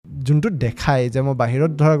যোনটো দেখায় যে মই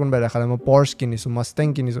বাহিৰত ধৰা কোনোবাই দেখালে মই পৰ্চ কিনিছোঁ মাষ্টেং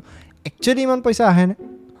কিনিছোঁ একচুৱেলি ইমান পইচা আহেনে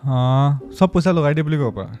চব পইচা লগাই দিয়ে বুলি ক'ব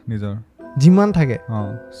পাৰা নিজৰ যিমান থাকে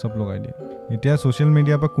চব লগাই দিয়ে এতিয়া ছ'চিয়েল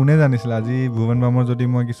মিডিয়াৰ পৰা কোনে জানিছিলে আজি ভুৱন বামৰ যদি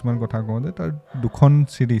মই কিছুমান কথা কওঁ যে তাৰ 2খন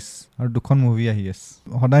ছিৰিজ আৰু 2খন মুভি আহি আছে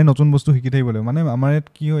সদায় নতুন বস্তু শিকি থাকিব লাগিব মানে আমাৰ ইয়াত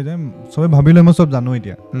কি হৈ যায় চবে ভাবিলে মই চব জানো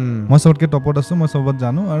এতিয়া মই চবতকৈ টপত আছোঁ মই চবত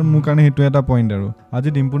জানো আৰু মোৰ কাৰণে সেইটো এটা পইণ্ট আৰু আজি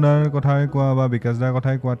ডিম্পুদাৰ কথাই কোৱা বা বিকাশ দাৰ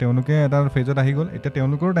কথাই কোৱা তেওঁলোকে এটা ফেজত আহি গ'ল এতিয়া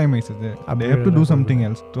তেওঁলোকৰো টাইম আহিছে যে they have to do something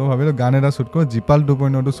else তো ভাবিলোঁ গান এটা শ্বুট কৰোঁ জিপাল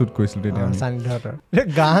 2.0টো শ্বুট কৰিছিলোঁ তেতিয়া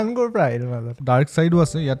গান ক'ৰ পৰা আহিল মাজত ডাৰ্ক ছাইডো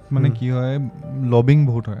আছে ইয়াত মানে কি হয় লবিং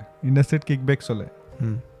বহুত হয় ইণ্ডাষ্ট্ৰীত কিকবেক চলে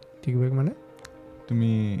কিকবেক মানে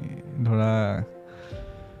তুমি ধৰা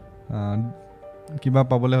কিবা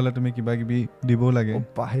পাবলৈ হ'লে তুমি কিবা কিবি দিবও লাগে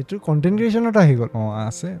সেইটো কণ্টেণ্ট ক্ৰিয়েশ্যনত আহি গ'ল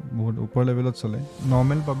আছে বহুত ওপৰ লেভেলত চলে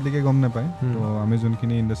নৰ্মেল পাব্লিকে গম নাপায় তো আমি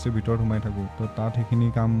যোনখিনি ইণ্ডাষ্ট্ৰীৰ ভিতৰত সোমাই থাকোঁ তো তাত সেইখিনি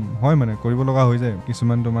কাম হয় মানে কৰিব লগা হৈ যায়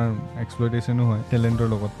কিছুমান তোমাৰ এক্সপ্লইটেশ্যনো হয় টেলেণ্টৰ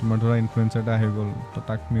লগত তোমাৰ ধৰা ইনফ্লুৱেঞ্চাৰ এটা আহি গ'ল তো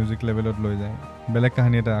তাক মিউজিক লেভেলত লৈ যায় বেলেগ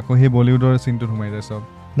কাহিনী এটা আকৌ সেই বলিউডৰ চিনটোত সোমাই যায় চব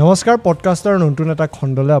নমস্কাৰ পডকাষ্টৰ নতুন এটা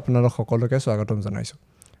খণ্ডলৈ আপোনালোক সকলোকে স্বাগতম জনাইছোঁ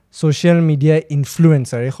ছ'চিয়েল মিডিয়া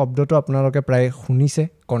ইনফ্লুৱেঞ্চাৰ এই শব্দটো আপোনালোকে প্ৰায় শুনিছে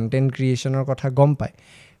কণ্টেণ্ট ক্ৰিয়েশ্যনৰ কথা গম পায়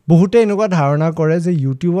বহুতে এনেকুৱা ধাৰণা কৰে যে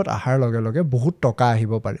ইউটিউবত অহাৰ লগে লগে বহুত টকা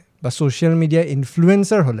আহিব পাৰে বা ছ'চিয়েল মিডিয়া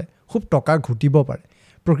ইনফ্লুৱেঞ্চাৰ হ'লে খুব টকা ঘটিব পাৰে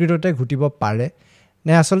প্ৰকৃততে ঘটিব পাৰে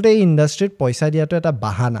নে আচলতে এই ইণ্ডাষ্ট্ৰীত পইচা দিয়াটো এটা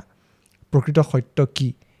বাহানা প্ৰকৃত সত্য কি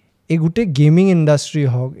এই গোটেই গেমিং ইণ্ডাষ্ট্ৰী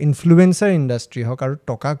হওক ইনফ্লুৱেঞ্চাৰ ইণ্ডাষ্ট্ৰী হওক আৰু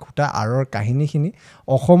টকা ঘটা আঁৰৰ কাহিনীখিনি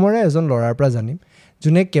অসমৰে এজন ল'ৰাৰ পৰা জানিম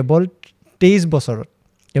যোনে কেৱল 23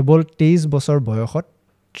 বছৰ বয়সত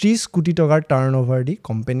 30 কোটি টকাৰ টাৰ্ণ অভাৰ দি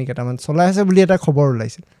কোম্পানী কেইটামান চলাই আছে বুলি এটা খবৰ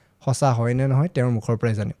ওলাইছিল সঁচা হয় নে নহয় তেওঁৰ মুখৰ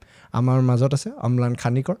পৰাই জানিম আমাৰ মাজত আছে অমলান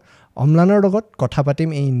খানিকৰ অমলানৰ লগত কথা পাতিম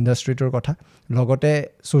এই ইণ্ডাষ্ট্ৰীটোৰ কথা লগতে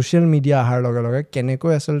ছ'চিয়েল মিডিয়া অহাৰ লগে লগে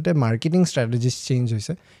কেনেকৈ আচলতে মাৰ্কেটিং ষ্ট্ৰেটেজিছ চেঞ্জ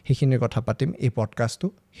হৈছে সেইখিনিৰ কথা পাতিম এই পডকাষ্টটো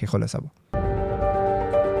শেষলৈ চাব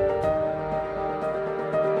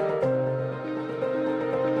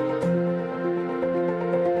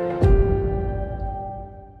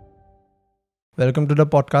welcome to the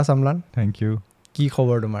podcast Amlan thank you কি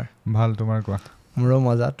খবৰ তোমাৰ ভাল তোমাৰ কোৱা মোৰো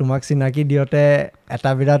মজা তোমাক চিনাকি দিওঁতে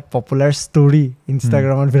এটা বিৰাট পপুলাৰ ষ্টৰি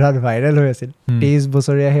ইনষ্টাগ্ৰামত বিৰাট ভাইৰেল হৈ আছিল 23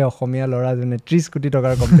 বছৰীয়া সেই অসমীয়া ল'ৰা যোনে 30 কোটি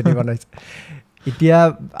টকাৰ কোম্পানী বনাইছে এতিয়া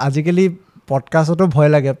আজিকালি পডকাষ্টতো ভয়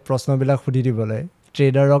লাগে প্ৰশ্নবিলাক সুধি দিবলৈ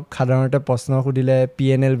ট্ৰেডাৰক সাধাৰণতে প্ৰশ্ন সুধিলে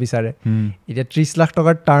PNL বিচাৰে এতিয়া 30 লাখ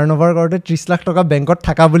টকাৰ টাৰ্ণ অভাৰ কৰোঁতে 30 লাখ টকা বেংকত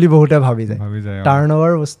থকা বুলি বহুতে ভাবি যায় টাৰ্ণ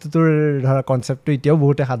অভাৰ বস্তুটোৰ ধৰা কনচেপ্টটো এতিয়াও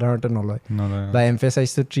বহুতে সাধাৰণতে নলয় বা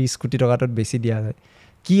এমফেচাইজটো 30 কোটি টকাটোত বেছি দিয়া যায়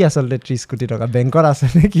কি আচলতে 30 কোটি টকা বেংকত আছে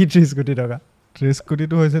নে কি 30 কোটি টকা 30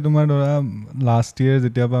 কোটিটো হৈছে তোমাৰ ধৰা লাষ্ট ইয়েৰ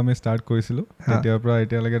যেতিয়াৰ পৰা আমি ষ্টাৰ্ট কৰিছিলোঁ তেতিয়াৰ পৰা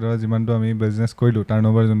এতিয়ালৈকে ধৰা যিমানটো আমি বিজনেছ কৰিলোঁ টাৰ্ণ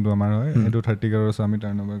অভাৰ যোনটো আমাৰ হয় সেইটো 30 crores আমি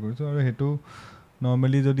টাৰ্ণ অভাৰ কৰিছোঁ আৰু সেইটো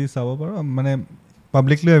নৰ্মেলি যদি চাব পাৰোঁ মানে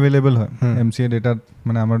পাব্লিকলি এভেইলেবল হয় MCA ডেটাত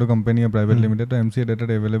মানে আমাৰতো কোম্পানী প্ৰাইভেট লিমিটেড তো MCA ডেটাত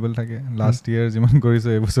এভেইলেবল থাকে লাষ্ট ইয়েৰ যিমান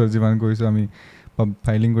কৰিছোঁ এইবছৰ যিমান কৰিছোঁ আমি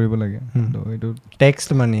ফাইলিং কৰিব লাগে তো এইটো টেক্সট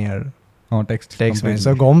মানি আৰু টেক্সট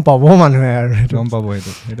গম পাব মানুহে আৰু গম পাব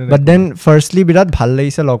সেইটো বাট দেন ফাৰ্ষ্টলি বিৰাট ভাল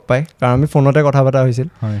লাগিছে লগ পাই কাৰণ আমি ফোনতে কথা পতা হৈছিল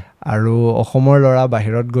আৰু অসমৰ ল'ৰা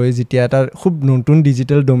বাহিৰত গৈ যেতিয়া এটা খুব নতুন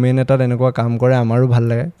ডিজিটেল ডমেইন এটাত এনেকুৱা কাম কৰে আমাৰো ভাল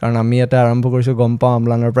লাগে কাৰণ আমি এটা আৰম্ভ কৰিছোঁ গম পাওঁ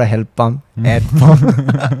অমলানৰ পৰা হেল্প পাম এড পাম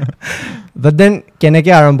বাট দেন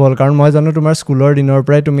কেনেকৈ আৰম্ভ হ'ল কাৰণ মই জানো তোমাৰ স্কুলৰ দিনৰ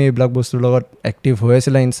পৰাই তুমি এইবিলাক বস্তুৰ লগত এক্টিভ হৈ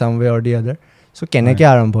আছিলা ইন চাম ৱে অৰ দি আদাৰ চ' কেনেকৈ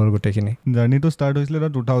আৰম্ভ হ'ল গোটেইখিনি জাৰ্ণিটো ষ্টাৰ্ট হৈছিলে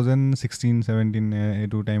 2016-17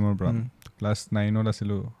 এইটো টাইমৰ পৰা ক্লাছ 9ত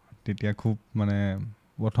আছিলোঁ তেতিয়া খুব মানে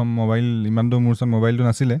প্ৰথম মোবাইল ইমানটো মোৰ ওচৰত মোবাইলটো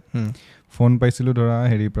নাছিলে ফোন পাইছিলোঁ ধৰা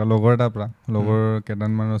হেৰিৰ পৰা লগৰ এটাৰ পৰা লগৰ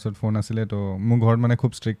কেইটামানৰ ওচৰত ফোন আছিলে তো মোৰ ঘৰত মানে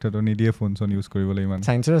খুব ষ্ট্ৰিক্ট হয় তো নিদিয়ে ফোন চোন ইউজ কৰিবলৈ ইমান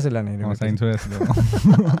চাইন্সৰ আছিলে চাইন্সৰে আছিলে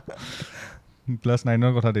ক্লাছ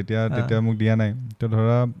 9ৰ কথা তেতিয়া মোক দিয়া নাই তো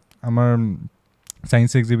ধৰা আমাৰ চাইন্স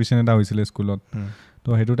এক্সিবিশ্যন এটা হৈছিলে স্কুলত তো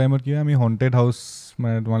সেইটো টাইমত কি হয় আমি হণ্টেড হাউচ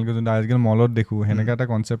মানে তোমালোকে যোনটো আজিকালি মলত দেখোঁ সেনেকুৱা এটা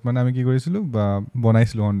কনচেপ্ট মানে আমি কি কৰিছিলোঁ বা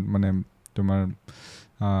বনাইছিলোঁ মানে তোমাৰ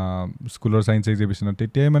স্কুলৰ চাইন্স এক্সিবিশ্যনত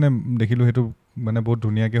তেতিয়াই মানে দেখিলোঁ সেইটো মানে বহুত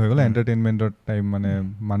ধুনীয়াকৈ হৈ গ'ল এণ্টাৰটেইনমেণ্টৰ টাইম মানে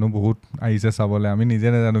মানুহ বহুত আহিছে চাবলৈ আমি নিজে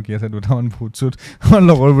নাজানো কি আছে দুটামান ভূত চুট আমাৰ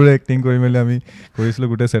লগৰবোৰে এক্টিং কৰি মেলি আমি কৰিছিলোঁ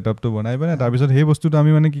গোটেই ছেটআপটো বনাই পিনে তাৰপিছত সেই বস্তুটো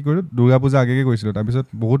আমি মানে কি কৰিলোঁ দুৰ্গা পূজা আগেকৈ কৰিছিলোঁ তাৰপিছত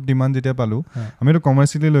বহুত ডিমাণ্ড যেতিয়া পালোঁ আমিতো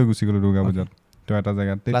কমাৰ্চিয়েলি লৈ গুচি গ'লোঁ দুৰ্গা পূজাত তো এটা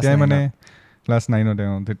জেগাত তেতিয়াই মানে ক্লাছ 9তে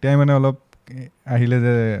তেতিয়াই মানে অলপ আহিলে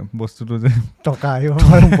যে বস্তুটো যে টকা আহিব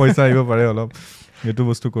পাৰে পইচা আহিব পাৰে অলপ এইটো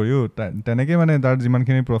বস্তু কৰিও তেনেকৈ মানে তাৰ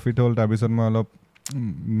যিমানখিনি প্ৰফিট হ'ল তাৰপিছত মই অলপ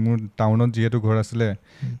মোৰ টাউনত যিহেতু ঘৰ আছিলে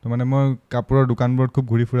তো মানে মই কাপোৰৰ দোকানবোৰত খুব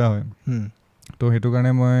ঘূৰি ফুৰা হয় তো সেইটো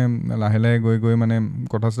কাৰণে মই লাহে লাহে গৈ গৈ মানে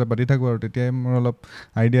কথা চথা পাতি থাকোঁ আৰু তেতিয়াই মোৰ অলপ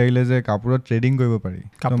আইডিয়া আহিলে যে কাপোৰত ট্ৰেডিং কৰিব পাৰি।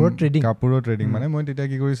 কাপোৰৰ ট্ৰেডিং মানে মই তেতিয়া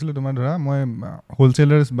কি কৰিছিলোঁ, তোমাৰ ধৰা মই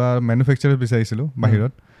হ'লচেলাৰ্ছ বা মেনুফেকচাৰাৰ্ছ বিচাৰিছিলোঁ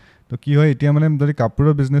বাহিৰত। তো কি হয় এতিয়া মানে যদি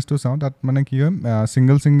কাপোৰৰ বিজনেছটো চাওঁ তাত মানে কি হয়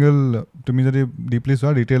ছিংগল তুমি যদি ডিপলি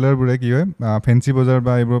চোৱা ৰিটেইলাৰবোৰে কি হয় ফেঞ্চি বজাৰ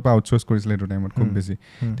বা এইবোৰৰ পৰা আউটচ'ৰ্চ কৰিছিলে সেইটো টাইমত খুব বেছি।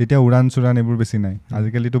 তেতিয়া উৰাণ এইবোৰ বেছি নাই,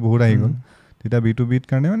 আজিকালিতো বহুত আহি গ'ল। তেতিয়া B2Bৰ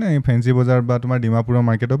কাৰণে মানে ফেঞ্চি বজাৰ বা তোমাৰ ডিমাপুৰৰ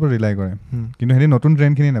মাৰ্কেটৰ পৰা ৰিলাই কৰে, কিন্তু সিহঁতি নতুন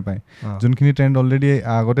ট্ৰেণ্ডখিনি নাপায়। যোনখিনি ট্ৰেণ্ড অলৰেডি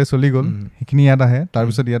আগতে চলি গ'ল সেইখিনি ইয়াত আহে,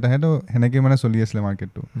 তাৰপিছত ইয়াত আহে। তো সেনেকৈ মানে চলি আছিলে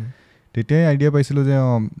মাৰ্কেটটো। তেতিয়াই আইডিয়া পাইছিলোঁ যে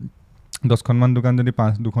 10খনমান দোকান যদি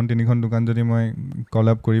 2-3খন দোকান যদি মই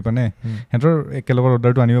কলাব কৰি পানে সিহঁতৰ একেলগত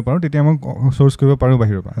অৰ্ডাৰটো আনিব পাৰোঁ, তেতিয়া মই চ'ৰ্চ কৰিব পাৰোঁ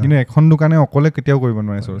বাহিৰৰ পৰা। কিন্তু এখন দোকানে অকলে কেতিয়াও কৰিব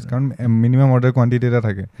নোৱাৰে চ'ৰ্চ, কাৰণ মিনিমাম অৰ্ডাৰ কোৱান্টিটি এটা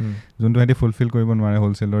থাকে যোনটো সিহঁতি ফুলফিল কৰিব নোৱাৰে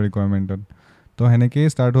হ'লচেলৰ ৰিকুৱাৰমেণ্টত। তো সেনেকৈয়ে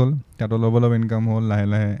ষ্টাৰ্ট হ'ল, তাত অলপ ইনকাম হ'ল। লাহে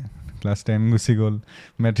লাহে ক্লাছ 10 গুচি গ'ল।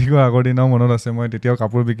 মেট্ৰিকৰ আগৰ দিনাও মনত আছে, মই তেতিয়াও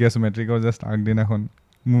কাপোৰ বিকি আছোঁ। মেট্ৰিকৰ জাষ্ট আগদিনাখন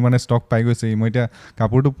মোৰ মানে ষ্টক পাই গৈছে। মই এতিয়া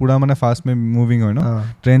কাপোৰটো পূৰা মানে ফাষ্ট মুভিং হয় ন,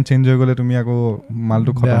 ট্ৰেণ্ড চেঞ্জ হৈ গ'লে তুমি আকৌ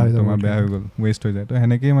মালটো খতম, তোমাৰ বেয়া হৈ গ'ল, ৱেষ্ট হৈ যায়। তো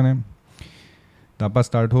সেনেকেই মানে তাৰপৰা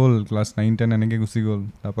ষ্টাৰ্ট হ'ল। ক্লাছ 9-10 এনেকৈ গুচি গ'ল।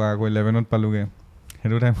 তাৰপৰা আকৌ 11ত পালোঁগৈ।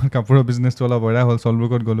 সেইটো টাইমত কাপোৰৰ বিজনেছটো অলপ বেয়া হ'ল।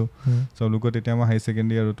 চলবুকত গ'লোঁ। চলবুকত তেতিয়া মই হাই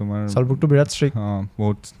ছেকেণ্ডেৰী আৰু তোমাৰ চলবুকটো বিৰাট ষ্ট্ৰিক্ট।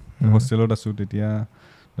 বহুত হোষ্টেলত আছোঁ তেতিয়া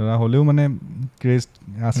ধৰা, হ'লেও মানে ক্ৰেজ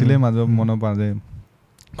আছিলে মাজৰ মনৰ পৰা যে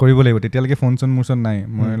কৰিব লাগিব। তেতিয়ালৈকে ফোন মোৰ ওচৰত নাই।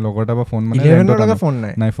 মই লগৰ তাৰপৰা ফোন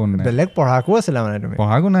মানে ফোন নাই। বেলেগ পঢ়াকো আছিলে মানে তুমি?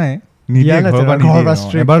 পঢ়াকো নাই, নিদিয়ে ঘৰৰ পৰা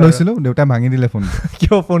নিদিয়ে। এবাৰ লৈছিলোঁ, দেউতাই ভাঙি দিলে ফোনটো।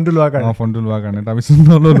 কিয়? ফোনটো লোৱাৰ কাৰণে? ফোনটো লোৱাৰ কাৰণে। তাৰপিছত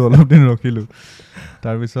নল'লোঁ, অলপ দিন ৰখিলোঁ।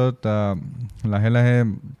 তাৰপিছত লাহে লাহে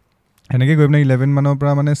সেনেকৈ গৈ পিনে 11 মানৰ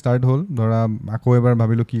পৰা মানে ষ্টাৰ্ট হ'ল। ধৰা আকৌ এবাৰ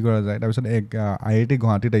ভাবিলোঁ কি কৰা যায়। তাৰপিছত IIT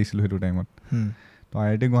গুৱাহাটীত আহিছিলোঁ সেইটো টাইমত। তো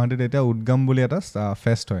IIT গুৱাহাটীত এতিয়া উদ্গম বুলি এটা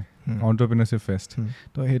ফেষ্ট হয়, এণ্টাৰপ্ৰিনাৰশ্বিপ ফেষ্ট।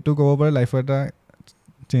 তো সেইটো ক'ব পাৰে লাইফৰ এটা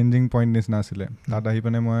চেঞ্জিং পইণ্ট নিচিনা আছিলে। তাত আহি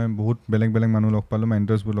পিনে মই বহুত বেলেগ মানুহ লগ পালোঁ,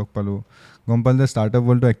 মেণ্টৰ্ছবোৰ লগ পালোঁ, গম পালোঁ যে ষ্টাৰ্টআপ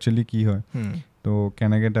ৱৰ্ল্ডটো একচুৱেলি কি হয়, তো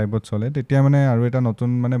কেনেকৈ টাইপত চলে। তেতিয়া মানে আৰু এটা নতুন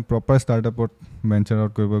মানে প্ৰপাৰ ষ্টাৰ্টআপত ভেঞ্চাৰ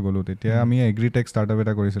আউট কৰিব গ'লোঁ। তেতিয়া আমি এগ্ৰিটেক ষ্টাৰ্টআপ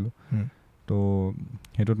এটা কৰিছিলোঁ। তো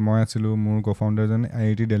সেইটোত মই আছিলোঁ, মোৰ কো-ফাউণ্ডাৰজন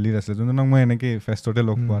IIT দিল্লীত আছিলে, যোনজনক মই এনেকেই ফেষ্টতে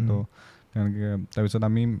লগ পোৱা। তো তেনেকৈ তাৰপিছত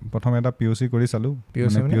আমি প্ৰথম এটা POC কৰি চালোঁ।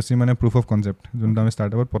 POC মানে প্ৰুফ অফ কনচেপ্ট, যোনটো আমি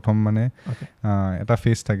ষ্টাৰ্টআপত প্ৰথম মানে এটা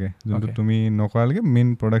ফেজ থাকে, যোনটো তুমি নকৰালৈকে মেইন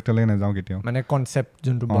প্ৰডাক্টলৈকে নাযাওঁ কেতিয়াও। মানে কনচেপ্ট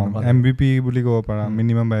যোনটো MVP বুলি ক'ব পাৰা,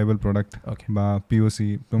 মিনিমাম ভাইবল প্ৰডাক্ট বা POC।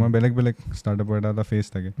 তোমাৰ বেলেগ ষ্টাৰ্টআপৰ এটা ফেজ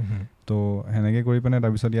থাকে। তো সেনেকৈ কৰি পিনে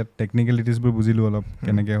তাৰপিছত ইয়াত টেকনিকেলিটিছবোৰ বুজিলোঁ অলপ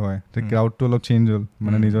কেনেকৈ হয়। ক্ৰাউডটো অলপ চেঞ্জ হ'ল,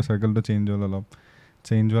 মানে নিজৰ চাৰ্কেলটো চেঞ্জ হ'ল। অলপ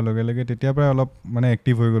চেঞ্জ হোৱাৰ লগে লগে তেতিয়াৰ পৰাই অলপ মানে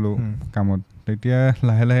এক্টিভ হৈ গ'লোঁ কামত। তেতিয়া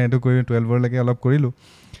লাহে লাহে এইটো কৰি 12লৈকে অলপ কৰিলোঁ।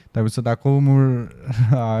 তাৰপিছত আকৌ মোৰ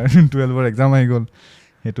 12ৰ এক্সাম আহি গ'ল,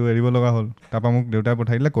 সেইটো এৰিব লগা হ'ল। তাৰপৰা মোক দেউতাই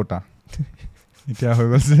পঠাই দিলে কোটা। এতিয়া হৈ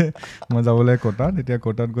গ'ল যে মই যাব লাগে কোটাত। এতিয়া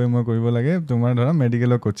কোটাত গৈ মই কৰিব লাগে তোমাৰ ধৰা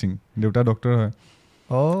মেডিকেলৰ কোচিং। দেউতা ডক্টৰ হয়।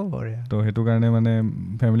 তো সেইটো কাৰণে মানে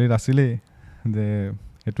ফেমিলিত আছিলেই যে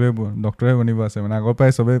সেইটোৱে ডক্টৰে বনিব আছে, মানে আগৰ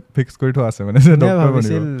পৰাই চবেই ফিক্স কৰি থোৱা আছে মানে যে ডক্টৰ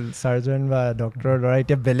বনিব। চাৰ্জন বা ডক্টৰৰ দ্বাৰা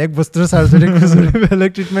এতিয়া বেলেগ বস্তুৰ চাৰ্জাৰী বেলেগ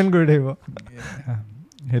ট্ৰিটমেণ্ট কৰি থাকিব।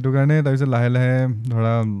 সেইটো কাৰণে তাৰপিছত লাহে লাহে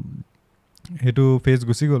ধৰা সেইটো ফেজ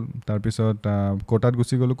গুচি গ'ল। তাৰপিছত কোটাত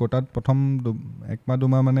গুচি গ'লোঁ। কোটাত প্ৰথম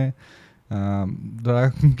 1-2 মাহ মানে ধৰা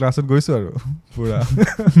ক্লাছত গৈছোঁ আৰু পূৰা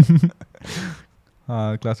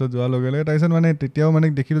ক্লাছত যোৱাৰ লগে লগে তাৰপিছত মানে তেতিয়াও মানে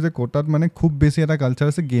দেখিলোঁ যে কোটাত মানে খুব বেছি এটা কালচাৰ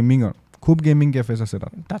আছে গেমিঙৰ। খুব গেমিং কেফেজ আছে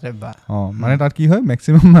তাত। মানে তাত কি হয়,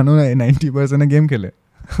 মেক্সিমাম মানুহ 90% গেম খেলে।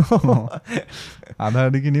 আধা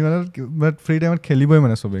আধিখিনি মানে ফ্ৰী টাইমত খেলিবই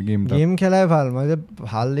মানে চবে গেম খেলাই ভাল। মই যে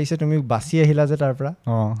ভাল লাগিছে তুমি বাচি আহিলা যে তাৰ পৰা।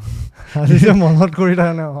 মনত কৰি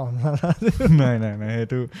থাকা নাই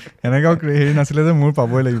সেইটো এনেকুৱাও হেৰি নাছিলে যে মোৰ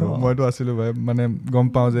পাবই লাগিব। মইতো আছিলোঁ ভাই, মানে গম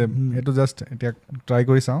পাওঁ যে এইটো জাষ্ট এতিয়া ট্ৰাই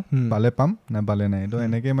কৰি চাওঁ, পালে পাম নাপালে নাই। তো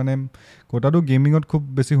এনেকৈ মানে কোটাটো গেমিঙত খুব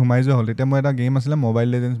বেছি সোমাই যোৱা হ'ল। তেতিয়া মই এটা গেম আছিলে মোবাইল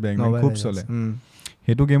লেজেণ্ডছ বেংক, খুব চলে।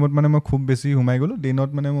 সেইটো গেমত মানে মই খুব বেছি সোমাই গ'লোঁ। দিনত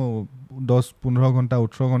মানে মই 10-15 ঘণ্টা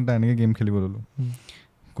 18 ঘণ্টা এনেকৈ গেম খেলিব ল'লোঁ।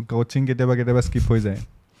 কোচিং কেতিয়াবা স্কিপ হৈ যায়,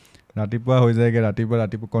 ৰাতিপুৱা হৈ যায়গৈ। ৰাতিপুৱা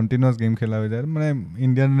কণ্টিনিউৱাছ গেম খেলা হৈ যায়। মানে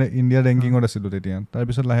ইণ্ডিয়া ৰেংকিঙত আছিলোঁ তেতিয়া।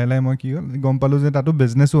 তাৰপিছত লাহে লাহে মই কি হ'ল গম পালোঁ যে তাতো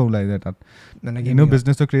বিজনেছো ওলাই যায় তাত। এনেও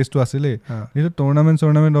বিজনেছৰ ক্ৰেজটো আছিলেই। সেইটো টুৰ্ণামেণ্ট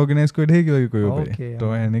অৰ্গেনাইজ কৰি ধেৰ কিবা কিবি কৰিব পাৰি। তো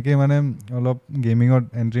এনেকৈ মানে অলপ গেমিঙত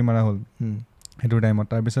এণ্ট্ৰি মাৰা হ'ল সেইটো টাইমত।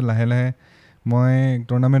 তাৰপিছত লাহে লাহে মই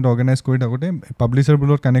টুৰ্ণামেণ্ট অৰ্গেনাইজ কৰি থাকোঁতে পাব্লিচাৰবোৰৰ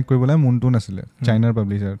লগত কানেক্ট কৰিব লাগে। মুনটুন আছিলে চাইনাৰ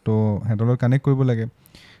পাব্লিচাৰ, তো সিহঁতৰ লগত কানেক্ট কৰিব লাগে।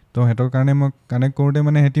 তো সিহঁতৰ কাৰণে মই কানেক্ট কৰোঁতে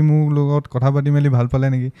মানে সিহঁতি মোৰ লগত কথা পাতি মেলি ভাল পালে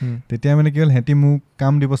নেকি, তেতিয়া মানে কি হ'ল সিহঁতি মোক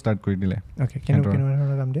কাম দিব ষ্টাৰ্ট কৰি দিলে।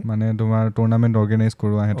 মানে তোমাৰ টুৰ্ণামেণ্ট অৰ্গেনাইজ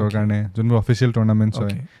কৰোৱা সিহঁতৰ কাৰণে, যোনবোৰ অফিচিয়েল টুৰ্ণামেণ্টছ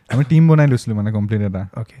হয়, আমি টিম বনাই লৈছিলোঁ মানে কমপ্লিট এটা,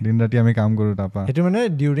 দিন ৰাতি আমি কাম কৰোঁ। তাৰপৰা সেইটো মানে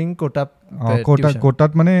ডিউৰিং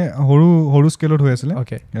কোটাত মানে সৰু স্কেলত হৈ আছিলে।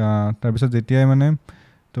 তাৰপিছত যেতিয়াই মানে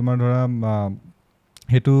তোমাৰ ধৰা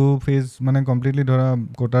সেইটো ফেজ মানে কমপ্লিটলি ধৰা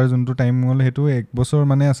কোটাৰ যোনটো টাইম হ'ল সেইটো 1 বছৰ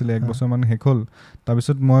মানে আছিলে, 1 বছৰ মানে শেষ হ'ল।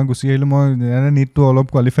 তাৰপিছত মই গুচি আহিলোঁ, মই নীটটো অলপ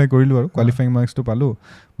কোৱালিফাই কৰিলোঁ আৰু কোৱালিফাইং মাৰ্কছটো পালোঁ।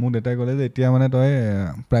 মোক দেউতাই ক'লে যে এতিয়া মানে তই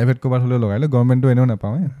প্ৰাইভেট ক'ৰবাত হ'লেও লগাই লৈ, গভৰ্ণমেণ্টটো এনেও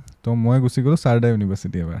নাপাওঁ। তো মই গুচি গ'লোঁ চাৰদা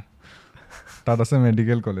ইউনিভাৰ্চিটি এবাৰ, তাত আছে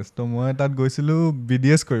মেডিকেল কলেজ। তো মই তাত গৈছিলোঁ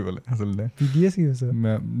BDS কৰিবলৈ। আচলতে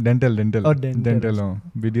ডেণ্টেল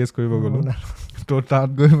BDS কৰিব গ'লোঁ। তো তাত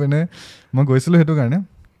গৈ মানে মই গৈছিলোঁ সেইটো কাৰণে,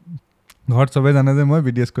 ঘৰত চবেই জানে যে মই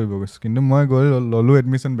BDS কৰিব গৈছোঁ, কিন্তু মই গৈ ল'লোঁ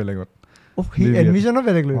এডমিশ্যন বেলেগত।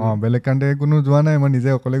 বেলেগ কাৰণে কোনো যোৱা নাই, মই নিজে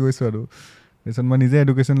অকলে গৈছোঁ আৰু। তাৰপিছত মই নিজে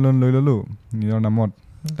এডুকেশ্যন লোন লৈ ল'লোঁ নিজৰ নামত।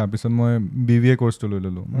 তাৰপিছত মই BBA কৰ্চটো লৈ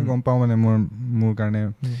ল'লোঁ। মই গম পাওঁ মানে মোৰ কাৰণে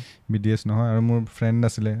BDS নহয়। আৰু মোৰ ফ্ৰেণ্ড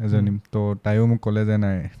আছিলে এজনী, তো তাইও মোক ক'লে যে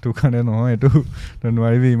নাই তোৰ কাৰণে নহয়, এইটো তই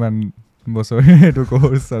নোৱাৰিবি ইমান বছৰ এইটো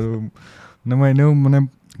কৰ্চ। আৰু মানে মই এনেও মানে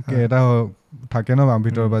এটা থাকে ন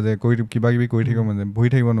ভিতৰৰ পৰা যে কিবা কিবি কৰি থাকিব মানে, বহি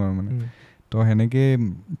থাকিব নোৱাৰোঁ মানে। তো সেনেকৈ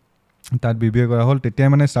তাত BBA কৰা হ'ল। তেতিয়াই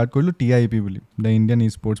মানে ষ্টাৰ্ট কৰিলোঁ TIP বুলি, the Indian e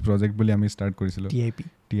sports project বুলি আমি ষ্টাৰ্ট কৰিছিলোঁ।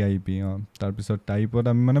 TIP তাৰপিছত টাইপত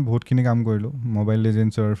আমি মানে বহুতখিনি কাম কৰিলোঁ, মোবাইল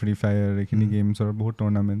লেজেণ্ডছৰ, ফ্ৰী ফায়াৰ, এইখিনি গেমছৰ বহুত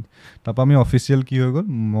টুৰ্ণামেণ্ট। তাৰপৰা আমি অফিচিয়েল কি হৈ গ'ল,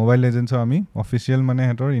 মোবাইল লেজেণ্ডছৰ আমি অফিচিয়েল মানে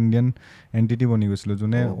সিহঁতৰ ইণ্ডিয়ান এণ্টিটি বনি গৈছিলোঁ,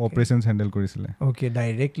 যোনে অপাৰেশ্যনছ হেণ্ডেল কৰিছিলে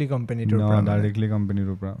ডাইৰেক্টলি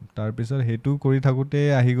কোম্পানীটোৰ পৰা। তাৰপিছত সেইটো কৰি থাকোঁতে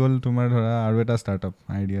আহি গ'ল তোমাৰ ধৰা আৰু এটা ষ্টাৰ্টআপ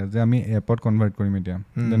আইডিয়া যে আমি এপত কনভাৰ্ট কৰিম এতিয়া।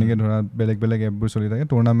 যেনেকৈ ধৰা বেলেগ এপবোৰ চলি থাকে,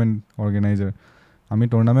 টুৰ্ণামেণ্ট অৰ্গেনাইজাৰ। আমি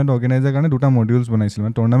টুৰ্ণামেণ্ট অৰ্গেনাইজাৰ কাৰণে 2টা মডিউলছ বনাইছিলোঁ।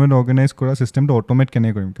 মানে টুৰ্ণামেণ্ট অৰ্গেনাইজ কৰা চিষ্টেমটো অট'মেট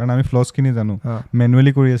কেনেকৈ কৰিম, কাৰণ আমি ফ্লছখিনি জানো,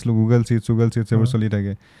 মেনুৱেলি কৰি আছিলোঁ, গুগল ছিটছ এইবোৰ চলি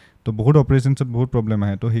থাকে। তো বহুত অপাৰেশ্যনছত বহুত প্ৰব্লেম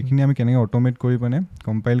আহে। তো সেইখিনি আমি কেনেকৈ অট'মেট কৰি মানে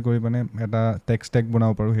কম্পাইল কৰি মানে এটা টেক্স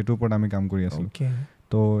বনাব পাৰোঁ, সেইটোৰ ওপৰত আমি কাম কৰি আছিলোঁ।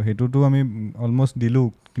 তো সেইটোতো আমি অলমষ্ট দিলোঁ,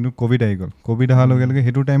 কিন্তু ক'ভিড আহি গ'ল। ক'ভিড অহাৰ লগে লগে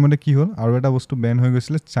সেইটো টাইমতে কি হ'ল, আৰু এটা বস্তু বেন হৈ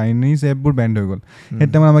গৈছিলে, চাইনিজ এপবোৰ বেন হৈ গ'ল। সেই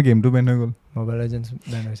টাইমত আমাৰ গেমটো বেন হৈ গ'ল,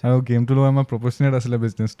 আৰু গেমটোৰ লগত আমাৰ প্ৰপৰ্চনেট আছিলে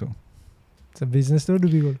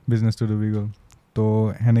বিজনেছটো ডুবি গ'ল। তো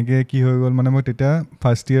সেনেকৈ কি হৈ গ'ল মানে, মই তেতিয়া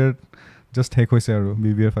ফাৰ্ষ্ট ইয়েৰ জাষ্ট শেষ হৈছে আৰু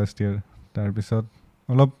BBA ফাৰ্ষ্ট ইয়েৰ। তাৰপিছত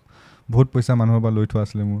অলপ বহুত পইচা মানুহৰ পৰা লৈ থোৱা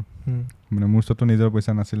আছিলে মোৰ, মানে মোৰ ওচৰততো নিজৰ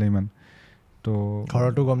পইচা নাছিলে ইমান। তো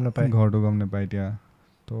ঘৰটো গম নাপায় এতিয়া।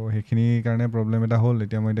 তো সেইখিনিৰ কাৰণে প্ৰব্লেম এটা হ'ল।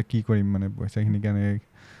 এতিয়া মই কি কৰিম মানে পইচাখিনি কেনেকৈ,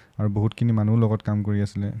 আৰু বহুতখিনি মানুহ লগত কাম কৰি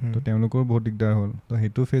আছিলে, তো তেওঁলোকৰো বহুত দিগদাৰ হ'ল। তো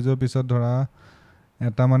সেইটো ফেজৰ পিছত ধৰা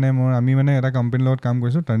এটা মানে আমি মানে এটা কোম্পানীৰ লগত কাম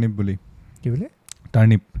কৰিছোঁ, টাৰ্নিপ বুলি। কি বোলে?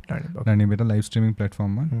 টাৰ্নিপ এটা লাইভ ষ্ট্ৰিমিং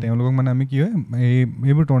প্লেটফৰ্ম হয়। তেওঁলোকক মানে আমি কি হয়,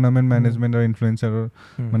 এইবোৰ টুৰ্ণামেণ্ট মেনেজমেণ্ট আৰু ইনফ্লুৱেঞ্চাৰৰ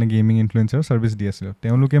মানে গেমিং ইনফ্লুৱেঞ্চাৰৰ ছাৰ্ভিচ দি আছিলোঁ।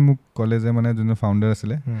 তেওঁলোকে মোক ক'লে যে, মানে যোনটো ফাউণ্ডাৰ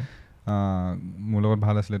আছিলে মোৰ লগত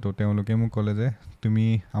ভাল আছিলে, তো তেওঁলোকে মোক ক'লে যে তুমি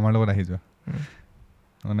আমাৰ লগত আহি যোৱা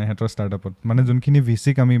মানে সিহঁতৰ ষ্টাৰ্টআপত। মানে যোনখিনি VC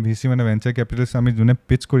মানে ভেঞ্চাৰ কেপিটেলিষ্ট আমি যোনে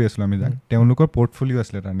পিচ কৰি আছিলোঁ আমি যাক, তেওঁলোকৰ পৰ্টফলিঅ'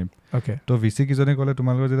 আছিলে টাৰ্নিপ। তো VC কিজনে ক'লে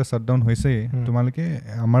তোমালোকৰ যেতিয়া শ্বাটডাউন হৈছেই, তোমালোকে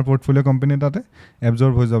আমাৰ পৰ্টফলিঅ' কোম্পানী তাতে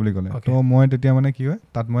এবজৰ্ব হৈ যোৱা বুলি ক'লে। তো মই তেতিয়া মানে কি হয়,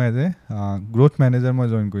 তাত মই এজ এ গ্ৰ'থ মেনেজাৰ মই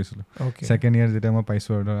জইন কৰিছিলোঁ। ছেকেণ্ড ইয়েৰ যেতিয়া মই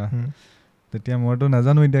পাইছোঁ আৰু ধৰা, তেতিয়া মইতো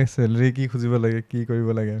নাজানো এতিয়া চেলেৰি কি খুজিব লাগে, কি কৰিব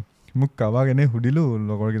লাগে। মোক কাৰোবাক এনেই সুধিলোঁ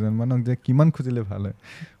লগৰ কেইজনমানক যে কিমান খুজিলে ভাল হয়।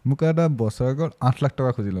 মোক এটা বছৰেকত 8 লাখ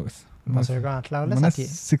টকা খুজিলোঁ, মানে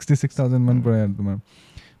 66,000 মান পৰে আৰু তোমাৰ।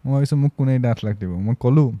 মই ভাবিছোঁ মোক কোনে এতিয়া 8 লাখ দিব, মই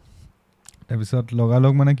ক'লোঁ। তাৰপিছত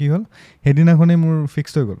লগালগ মানে কি হ'ল, সেইদিনাখনেই মোৰ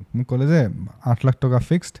ফিক্সড হৈ গ'ল। মোক ক'লে যে 8 লাখ টকা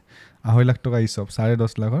ফিক্সড, 2.5 লাখ টকা ইচব,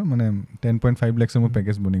 10.5 লাখৰ মানে 10.5 লাখৰ মোৰ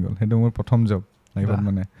পেকেজ বনি গ'ল। সেইটো মোৰ প্ৰথম জব লাইফত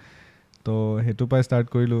মানে। তো সেইটোৰ পৰাই ষ্টাৰ্ট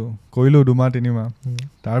কৰিলোঁ 2-3 মাহ।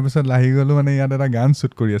 তাৰপিছত লাহি গ'লোঁ মানে ইয়াত এটা গান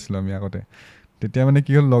শ্বুট কৰি আছিলোঁ আমি আগতে। তেতিয়া মানে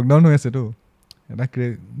কি হ'ল, লকডাউন হৈ আছেতো, এটা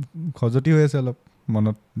খজতি হৈ আছে অলপ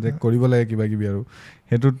মনত যে কৰিব লাগে কিবা কিবি, আৰু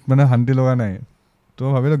সেইটোত মানে শান্তি লগা নাই। তো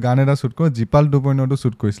ভাবিলোঁ গান এটা শ্বুট কৰোঁ, জিপাল 2.0টো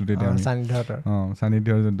শ্বুট কৰিছিলোঁ তেতিয়া আমি,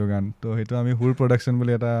 সান্নিধ্যৰ যোনটো গান। তো সেইটো আমি হুৰ প্ৰডাকশ্যন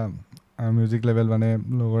বুলি এটা মিউজিক লেভেল মানে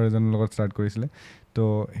লগৰ এজনৰ লগত ষ্টাৰ্ট কৰিছিলে। তো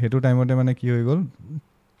সেইটো টাইমতে মানে কি হৈ গ'ল,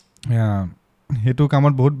 সেইটো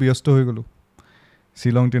কামত বহুত ব্যস্ত হৈ গ'লোঁ।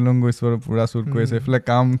 শ্বিলং গৈছোঁ আৰু পূৰা শ্বুট কৰি আছে, এইফালে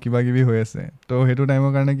কাম কিবা কিবি হৈ আছে। তো সেইটো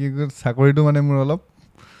টাইমৰ কাৰণে কি হ'ল, চাকৰিটো মানে মোৰ অলপ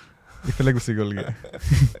ইফালে গুচি গ'লগৈ।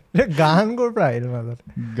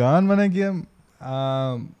 গান মানে কি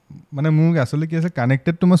মানে মোৰ আচলতে কি আছে,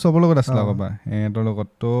 কানেক্টেডটো মই চবৰ লগত আছিলোঁ আগৰ পৰা, সিহঁতৰ লগত।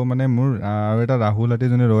 তো মানে মোৰ আৰু এটা ৰাহুল হাতী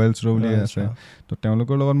যোনে ৰয়েলছ ৰ' বুলি আছে, তো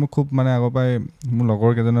তেওঁলোকৰ লগত মোক খুব মানে আগৰ পৰাই মোৰ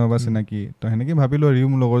লগৰ কেইজনৰ পৰা চিনাকি। তো সেনেকৈ ভাবিলোঁ, আৰু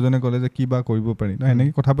মোৰ লগৰজনে ক'লে যে কি বা কৰিব পাৰি। তো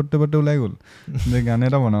সেনেকৈ কথা পাতোঁতে ওলাই গ'ল যে গান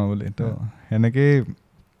এটা বনাওঁ বুলি। তো সেনেকেই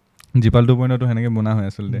জিপাল 2.0 সেনেকৈ বনা হয়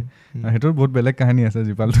আচলতে সেইটোৰ বহুত বেলেগ কাহিনী আছে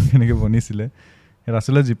জিপালটো কেনেকৈ বনিছিলে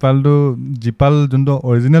আচলতে জিপাল যোনটো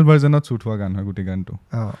অৰিজিনেল ভাৰ্জনত শ্বুট হোৱা গান হয় গোটেই গানটো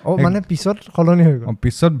মানে পিছত সলনি হৈ গ'ল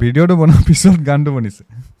পিছত ভিডিঅ'টো বনোৱাৰ পিছত গানটো বনিছে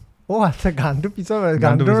আচ্ছা গানটো পিছত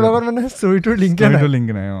গানটোৰ লগত মানে ষ্টৰিটোৰ লিংক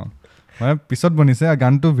নাই মানে পিছত বনিছে আৰু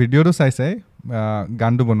গানটো ভিডিঅ'টো চাই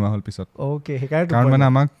গানটো বনোৱা হ'ল পিছত কাৰণ মানে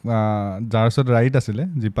আমাক যাৰ ওচৰত ৰাইট আছিলে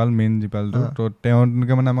জিপাল মেইন জিপালটো তো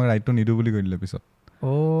তেওঁলোকে মানে আমাক ৰাইটটো নিদিওঁ বুলি কৈ দিলে পিছত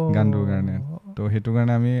গানটোৰ কাৰণে তো সেইটো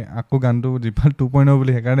কাৰণে আমি আকৌ গানটো জিপাল 2.0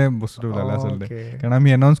 বুলি সেইকাৰণে বস্তুটো ওলালে আচলতে কাৰণ আমি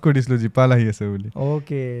এনাউন্স কৰি দিছিলোঁ জিপাল আহি আছে বুলি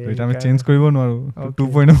এতিয়া আমি চেঞ্জ কৰিব নোৱাৰোঁ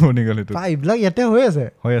 2.0 বনি গ'ল সেইটো এইবিলাক ইয়াতে হৈ আছে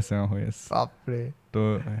তো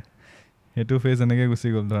সেইটো ফেজ এনেকৈ গুচি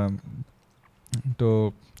গ'ল ধৰা তো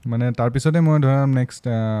মানে তাৰপিছতে মই ধৰা নেক্সট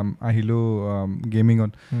আহিলোঁ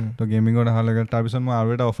গেমিঙত তো গেমিঙত অহাৰ লগে তাৰপিছত মই আৰু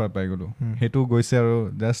এটা অফাৰ পাই গ'লোঁ সেইটো গৈছে আৰু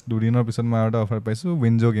জাষ্ট দুদিনৰ পিছত মই আৰু এটা অফাৰ পাইছোঁ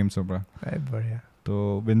উইনজ' গেমছৰ পৰা তো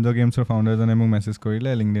উইনজ' গেমছৰ ফাউণ্ডাৰজনে মোক মেছেজ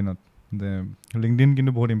কৰিলে লিংকডিনত যে লিংকডিন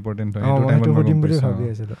কিন্তু বহুত ইম্পৰ্টেণ্ট হয়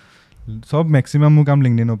সেইটো সব মেক্সিমাম মোৰ কাম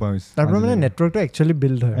লিংকডিনৰ পৰা হৈছে তাৰ পৰা মানে নেটৱৰ্কটো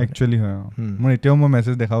একচুৱেলি হয় মোৰ এতিয়াও মই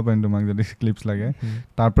মেছেজ দেখাব পাৰিম তোমাক যদি ক্লিপছ লাগে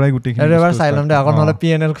তাৰ পৰাই গোটেইখিনি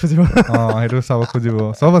সেইটো চাব খুজিব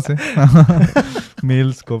চব আছে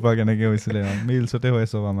মেইলছ ক'ৰ পৰা কেনেকৈ হৈছিলে মেইলছতে হয়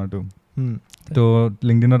চব আমাৰতো তো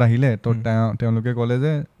লিংকডিনত আহিলে তো তেওঁলোকে ক'লে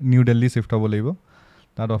যে নিউ দিল্লী শ্বিফ্ট হ'ব লাগিব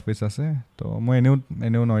তাত অফিচ আছে তো মই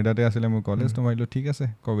এনেও নয়দাতে আছিলে মোৰ কলেজ তো মই ঠিক আছে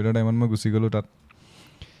ক'ভিডৰ টাইমত মই গুচি গ'লোঁ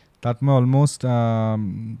তাত মই অলমষ্ট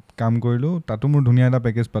কাম কৰিলোঁ তাতো মোৰ ধুনীয়া এটা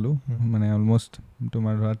পেকেজ পালোঁ মানে অলমষ্ট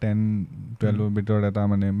তোমাৰ ধৰা 10-12ৰ ভিতৰত এটা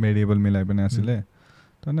মানে ভেৰিয়েবল মিলাই পিনে আছিলে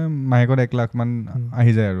তাৰমানে মাহেকত 1 লাখ মান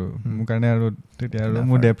আহি যায় আৰু মোৰ কাৰণে আৰু তেতিয়া আৰু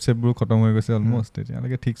মোৰ ডেপ চেপবোৰ খতম হৈ গৈছে অলমষ্ট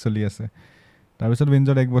তেতিয়ালৈকে ঠিক চলি আছে তাৰপিছত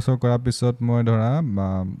উইনজত 1 বছৰ কৰাৰ পিছত মই ধৰা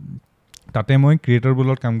তাতে মই ক্ৰিয়েটৰ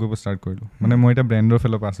বোলত কাম কৰিব ষ্টাৰ্ট কৰিলোঁ মানে মই এতিয়া ব্ৰেণ্ডৰ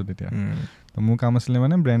ফালৰ পৰা আছোঁ তেতিয়া তো মোৰ কাম আছিলে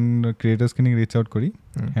মানে ব্ৰেণ্ড ক্ৰিয়েটাৰ্ছখিনিক ৰিচ আউট কৰি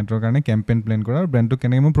সিহঁতৰ কাৰণে কেম্পেইন প্লেন কৰা আৰু ব্ৰেণ্ডটো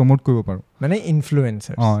কেনেকৈ মই প্ৰমোট কৰিব পাৰোঁ মানে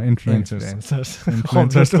ইনফ্লুৱেঞ্চাৰ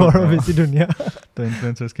বেছি ধুনীয়া তো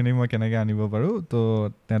ইনফ্লুৱেঞ্চাৰ্ছখিনিক মই কেনেকৈ আনিব পাৰোঁ তো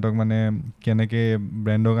তেহেঁতক মানে কেনেকৈ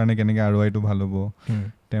ব্ৰেণ্ডৰ কাৰণে কেনেকৈ ROI-টো ভাল হ'ব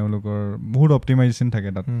তেওঁলোকৰ বহুত অপটিমাইজেশ্যন থাকে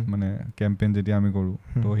তাত মানে কেম্পেইন যেতিয়া আমি কৰোঁ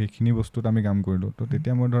তো সেইখিনি বস্তুত আমি কাম কৰিলোঁ তো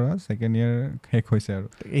তেতিয়া মই ধৰা ছেকেণ্ড ইয়েৰ শেষ হৈছে আৰু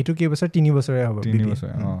এইটো কেইবছৰ 3 বছৰে হ'ব 3 বছৰ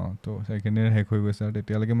তো ছেকেণ্ড ইয়েৰ শেষ হৈ গৈছে আৰু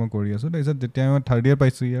তেতিয়ালৈকে মই কৰি আছোঁ তাৰপিছত যেতিয়া মই থাৰ্ড ইয়েৰ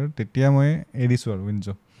পাইছোঁ ইয়াৰ তেতিয়া মই এৰিছোঁ আৰু উইনজ'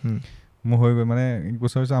 মোৰ হৈ গৈ মানে 1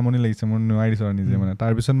 বছৰ পিছত আমনি লাগিছে মোৰ নোৱাৰিছোঁ আৰু নিজে মানে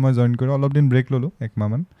তাৰপিছত মই জইন কৰিলোঁ অলপ দিন ব্ৰেক ল'লোঁ 1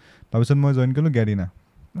 মাহমান তাৰপিছত মই জইন কৰিলোঁ গেৰিনা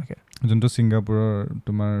যোনটো ছিংগাপুৰৰ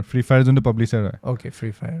তোমাৰ ফ্ৰী ফায়াৰ যোনটো পাব্লিচাৰ হয়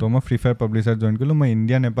তো মই ফ্ৰী ফায়াৰ পাব্লিচাৰ জইন কৰিলোঁ মই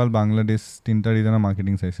ইণ্ডিয়া নেপাল বাংলাদেশ 3টা ৰিজনৰ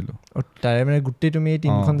মাৰ্কেটিং চাইছিলোঁ তাৰে মানে গোটেই তুমি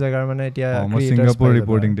 3খন জেগাৰ মানে এতিয়া মই ছিংগাপুৰ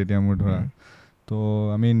ৰিপৰ্টিং তেতিয়া মোৰ ধৰা তো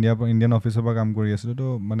আমি ইণ্ডিয়ান অফিচৰ পৰা কাম কৰি আছিলোঁ তো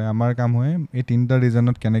মানে আমাৰ কাম হয় এই 3টা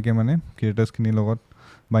ৰিজনত কেনেকৈ মানে ক্ৰিয়েটাৰ্ছখিনিৰ লগত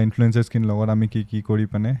বা ইনফ্লুৱেঞ্চাৰ্ছখিনিৰ লগত আমি কি কৰি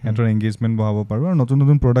পিনে সিহঁতৰ এংগেজমেণ্ট বঢ়াব পাৰোঁ আৰু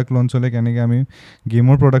নতুন প্ৰডাক্ট লঞ্চ হ'লে কেনেকৈ আমি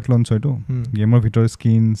গেমৰ প্ৰডাক্ট লঞ্চ হয়তো গেমৰ ভিতৰত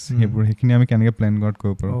স্কিনছ সেইখিনি আমি কেনেকৈ প্লেন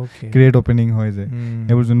কৰিব পাৰোঁ ক্ৰিয়েট অপেনিং হয় যে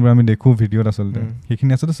সেইবোৰ যোনবোৰ আমি দেখোঁ ভিডিঅ'ত আচলতে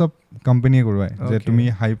সেইখিনি আচলতে চব কোম্পানীয়ে কৰোৱায় যে তুমি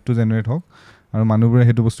হাইপটো জেনেৰেট হওক আৰু মানুহবোৰে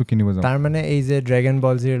সেইটো বস্তু কিনিব যাব তাৰ মানে এই যে ড্ৰেগন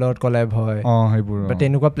বল জিৰ লগত কলেব হয় সেইবোৰ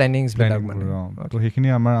তেনেকুৱা প্লেনিংছবিলাক মানে তো সেইখিনি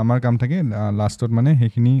আমাৰ কাম থাকে লাষ্টত মানে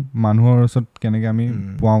সেইখিনি মানুহৰ ওচৰত কেনেকৈ আমি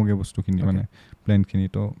পোৱাওঁগৈ বস্তুখিনি মানে প্লেনখিনি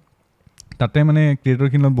তো তাতে মানে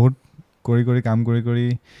ক্ৰিয়েটৰখিনিৰ লগত বহুত কৰি কাম কৰি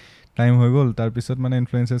টাইম হৈ গ'ল তাৰপিছত মানে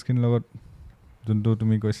ইনফ্লুৱেঞ্চাৰ্ছখিনিৰ লগত যোনটো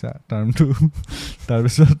তুমি কৈছা টাৰ্মটো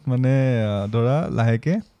তাৰপিছত মানে ধৰা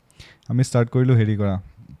লাহেকৈ আমি ষ্টাৰ্ট কৰিলোঁ হেৰি কৰা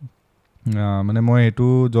মানে মই সেইটো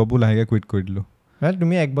জবো লাহেকৈ কুইট কৰি দিলোঁ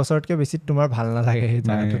তুমি 1 বছৰতকৈ বেছি তোমাৰ ভাল নালাগে সেই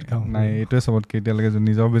জাগাটোত কাম নাই এইটোৱে চবতকৈ এতিয়ালৈকে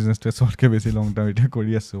নিজৰ বিজনেছটোৱে চবতকৈ বেছি লং টাৰ্ম এতিয়া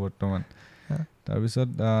কৰি আছোঁ বৰ্তমান তাৰপিছত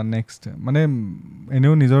নেক্সট মানে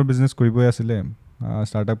এনেও নিজৰ বিজনেছ কৰিবই আছিলে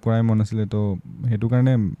ষ্টাৰ্টআপ কৰাই মন আছিলে তো সেইটো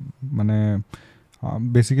কাৰণে মানে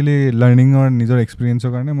বেচিকেলি লাৰ্ণিঙৰ নিজৰ এক্সপিৰিয়েঞ্চৰ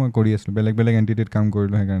কাৰণে মই কৰি আছিলোঁ বেলেগ এণ্টিটিত কাম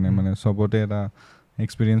কৰিলোঁ সেইকাৰণে মানে চবতে এটা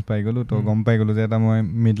এক্সপিৰিয়েঞ্চ পাই গ'লোঁ তো গম পাই গ'লোঁ যে এটা মই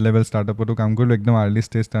মিড লেভেল ষ্টাৰ্টআপতো কাম কৰিলোঁ একদম আৰ্লি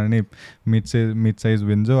ষ্টেজ টাৰ্ণিপ মিড চাইজ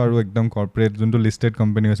উইনজ' আৰু একদম কৰ্পৰেট যোনটো লিষ্টেড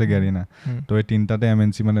কোম্পানী হৈছে গেৰিনা তো এই 3টাতে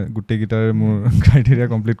MNC মানে গোটেইকেইটাৰ মোৰ ক্ৰাইটেৰিয়া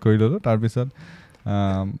কমপ্লিট কৰি ল'লোঁ তাৰপিছত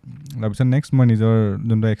নেক্সট মই নিজৰ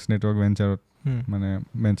যোনটো এক্স নেটৱৰ্ক ভেঞ্চাৰত মানে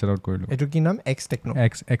ভেঞ্চাৰ আউট কৰিলোঁ এইটো কি নাম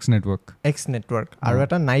এক্স নেটৱৰ্ক আৰু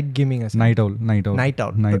এটা নাইট গেমিং আছে নাইট আউল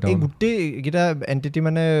এই গোটেইকেইটা এণ্টিটি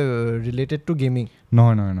মানে ৰিলেটেড টু গেমিং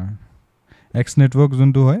নহয় এক্স নেটৱৰ্ক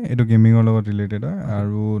যোনটো হয় এইটো গেমিঙৰ লগত ৰিলেটেড হয়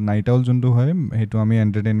আৰু নাইট আউল যোনটো হয় সেইটো আমি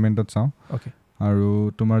এণ্টাৰটেইনমেণ্টত চাওঁ আৰু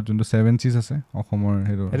তোমাৰ যোনটো 7 Seas আছে অসমৰ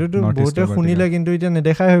সেইটোতো বহুতে শুনিলে কিন্তু এতিয়া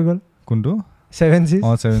নেদেখাই হৈ গ'ল কোনটো 7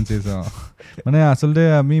 Seas মানে আচলতে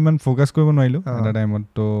আমি ইমান ফ'কাছ কৰিব নোৱাৰিলোঁ এটা টাইমত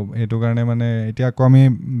তো সেইটো কাৰণে মানে এতিয়া আকৌ আমি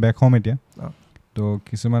বেক হ'ম এতিয়া তো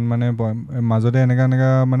কিছুমান মানে মাজতে এনেকা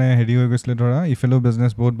মানে হেৰি হৈ গৈছিলে ধৰা ইফালেও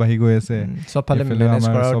বিজনেছ বহুত বাঢ়ি গৈ আছে চবফালে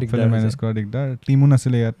মেনেজ কৰা দিগদাৰ টিমো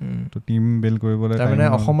নাছিলে ইয়াত তো টিম বিল্ড কৰিবলৈ তাৰমানে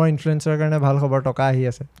অসমৰ ইনফ্লুৱেঞ্চাৰৰ কাৰণে ভাল খবৰ টকা আহি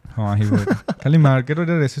আছে আহিব খালি মাৰ্কেটত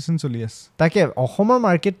এতিয়া ৰেচেছন চলি আছে তাকে অসমৰ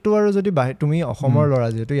মাৰ্কেটটো আৰু যদি তুমি অসমৰ ল'ৰা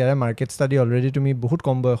যিহেতু ইয়াৰে মাৰ্কেট ষ্টাডি অলৰেডি তুমি বহুত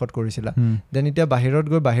কম বয়সত কৰিছিলা দেন এতিয়া বাহিৰত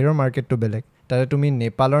গৈ বাহিৰৰ মাৰ্কেটটো বেলেগ তাতে তুমি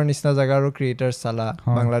নেপালৰ নিচিনা জেগাৰো ক্ৰিয়েটাৰ্ছ চালা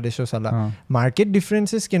বাংলাদেশো চালা মাৰ্কেট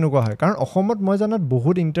ডিফাৰেঞ্চেছ কেনেকুৱা হয় কাৰণ অসমত মই জানাত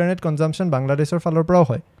বহুত ইণ্টাৰনেট কনজাম্পশ্যন বাংলাদেশৰ ফালৰ পৰাও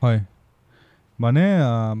হয় মানে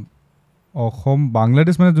অসম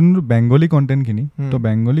বাংলাদেশ মানে যোনটো বেংগলী কণ্টেণ্টখিনি তো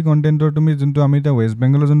বেংগলী কণ্টেণ্টৰ তুমি যোনটো আমি এতিয়া ৱেষ্ট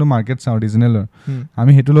বেংগলৰ যোনটো মাৰ্কেট চাওঁ অৰিজিনেলৰ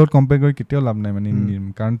আমি সেইটোৰ লগত কম্পেয়াৰ কৰি কেতিয়াও লাভ নাই মানে ইণ্ডিয়ান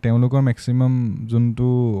কাৰণ তেওঁলোকৰ মেক্সিমাম যোনটো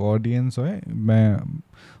অডিয়েঞ্চ হয়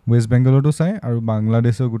ৱেষ্ট বেংগলতো চায় আৰু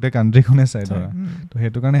বাংলাদেশৰ গোটেই কাণ্ট্ৰিখনে চায় ধৰা তো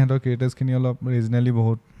সেইটো কাৰণে সিহঁতৰ ক্ৰিয়েটাৰ্ছখিনি অলপ ৰিজনেলি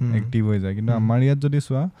বহুত এক্টিভ হৈ যায় কিন্তু আমাৰ ইয়াত যদি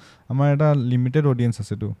চোৱা আমাৰ এটা লিমিটেড অডিয়েঞ্চ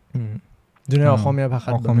আছেতো যোনে অসমীয়া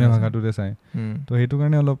ভাষাটোতে চায় তো সেইটো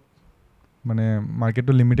কাৰণে অলপ মানে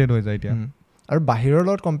মাৰ্কেটটো লিমিটেড হৈ যায় এতিয়া আৰু বাহিৰৰ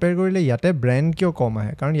লগত কম্পেয়াৰ কৰিলে ইয়াতে ব্ৰেণ্ড কিয় কম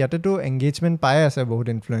আহে কাৰণ ইয়াতেতো এংগেজমেণ্ট পাই আছে বহুত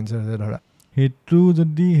ইনফ্লুৱেঞ্চাৰ্ছে ধৰা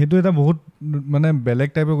সেইটো এটা বহুত মানে বেলেগ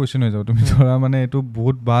টাইপৰ কুৱেশ্যন হৈ যাব তুমি ধৰা মানে এইটো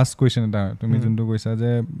বহুত ভাষ্ট কুৱেশ্যন এটা হয় তুমি যোনটো কৈছা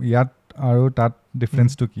যে ইয়াত আৰু তাত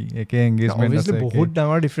ডিফাৰেঞ্চটো কি একে এংগেজমেণ্ট আছে বহুত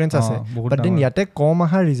ডাঙৰ ডিফাৰেঞ্চ আছে বাট দেন ইয়াতে কম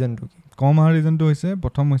অহা ৰিজনটো কি কম অহা ৰিজনটো হৈছে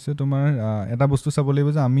প্ৰথম হৈছে তোমাৰ এটা বস্তু চাব লাগিব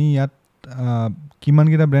যে আমি ইয়াত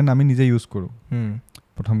কিমানকেইটা ব্ৰেণ্ড আমি নিজে ইউজ কৰোঁ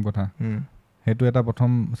প্ৰথম কথা সেইটো এটা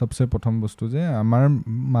চবচে প্ৰথম বস্তু যে আমাৰ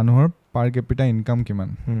মানুহৰ পাৰ কেপিটা ইনকাম কিমান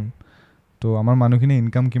তো আমাৰ মানুহখিনি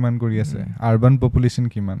ইনকাম কিমান কৰি আছে আৰ্বান পপুলেশ্যন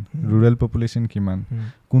কিমান ৰুৰেল পপুলেশ্যন কিমান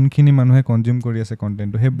কোনখিনি মানুহে কনজিউম কৰি আছে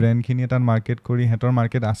কণ্টেণ্টটো সেই ব্ৰেণ্ডখিনি তাত মাৰ্কেট কৰি সিহঁতৰ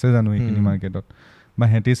মাৰ্কেট আছে জানো এইখিনি মাৰ্কেটত বা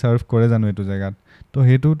সিহঁতি ছাৰ্ভ কৰে জানো এইটো জেগাত তো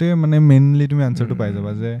সেইটোতে মানে মেইনলি তুমি আনচাৰটো পাই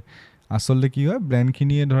যাবা যে আচলতে কি হয়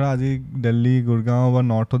ব্ৰেণ্ডখিনিয়ে ধৰা আজি দিল্লী গুৰগাঁও বা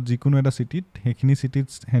নৰ্থত যিকোনো এটা চিটিত সেইখিনি চিটিত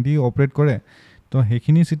সিহঁতি অপাৰেট কৰে তো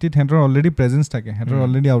সেইখিনি চিটিত সিহঁতৰ অলৰেডি প্ৰেজেঞ্চ থাকে সিহঁতৰ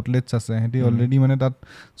অলৰেডি আউটলেটছ আছে সিহঁতি অলৰেডি মানে তাত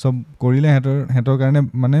চব কৰিলে সিহঁতৰ কাৰণে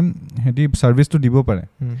মানে সিহঁতি ছাৰ্ভিচটো দিব পাৰে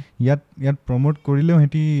ইয়াত প্ৰমোট কৰিলেও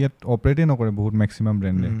সিহঁতি ইয়াত অপাৰেটেই নকৰে বহুত মেক্সিমাম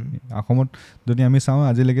ব্ৰেণ্ডে অসমত যদি আমি চাওঁ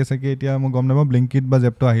আজিলৈকে চাগে এতিয়া মই গম নাপাওঁ ব্লিংকিট বা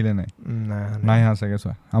জেপটো আহিলে নাই অহা চাগে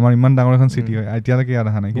চোৱা আমাৰ ইমান ডাঙৰ এখন চিটি হয় এতিয়ালৈকে ইয়াত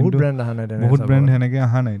অহা নাই কিন্তু বহুত ব্ৰেণ্ড সেনেকৈ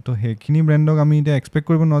অহা নাই তো সেইখিনি ব্ৰেণ্ডক আমি এতিয়া এক্সপেক্ট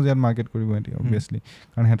কৰিব নোৱাৰোঁ যে ইয়াত মাৰ্কেট কৰিব সিহঁতি অবভিয়াছলি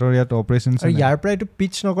কাৰণ সিহঁতৰ ইয়াত অপাৰেশ্যন ইয়াৰ পৰা এইটো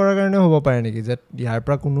পিচ নকৰাৰ কাৰণে হ'ব পাৰে নেকি যে ইয়াৰ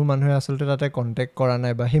পৰা কোনো মানুহে আচলতে তাতে কণ্টেক্ট কৰা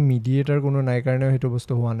নাই বা সেই মিডিয়েটাৰ কোনো নাই কাৰণেও সেইটো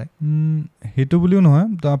বস্তু হোৱা নাই সেইটো বুলিও নহয়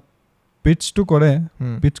পিচটো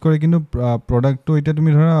কৰে কিন্তু প্ৰডাক্টটো এতিয়া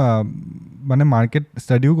তুমি ধৰা মানে মাৰ্কেট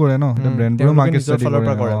ষ্টাডিও কৰে ন ব্ৰেণ্ডবোৰো মাৰ্কেট ষ্টাডি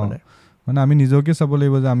কৰে মানে আমি নিজকে চাব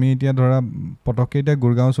লাগিব যে আমি এতিয়া ধৰা পটককৈ এতিয়া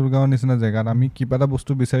গুৰগাঁও চুৰগাঁৱৰ নিচিনা জেগাত আমি কিবা এটা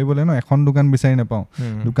বস্তু বিচাৰিবলৈ ন এখন দোকান বিচাৰি নাপাওঁ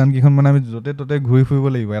দোকানকেইখন মানে আমি য'তে ত'তে ঘূৰি ফুৰিব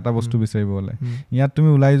লাগিব এটা বস্তু বিচাৰিব হ'লে ইয়াত তুমি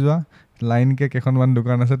ওলাই যোৱা লাইনকে কেইখনমান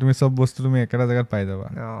দোকান আছে তুমি চব বস্তু তুমি একেটা জেগাত পাই যাবা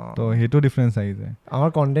তো সেইটো ডিফাৰেঞ্চ আহি যায় আমাৰ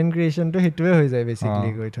কণ্টেণ্ট ক্ৰিয়েশ্যনটো সেইটোৱে হৈ যায় বেচিকলি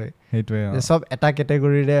গৈ থৈ সেইটোৱে চব এটা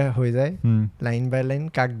কেটেগৰীৰে হৈ যায় লাইন বাই লাইন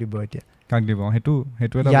কাক দিব এতিয়া কাক দিব সেইটো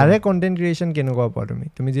এটা ইয়াৰে কণ্টেণ্ট ক্ৰিয়েশ্যন কেনেকুৱা পোৱা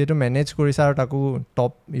তুমি যিহেতু মেনেজ কৰিছা আৰু তাকো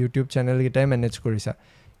টপ ইউটিউব চেনেলকেইটাই মেনেজ কৰিছা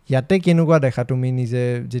ইয়াতে কেনেকুৱা দেখা তুমি নিজে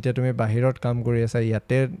যেতিয়া তুমি বাহিৰত কাম কৰি আছা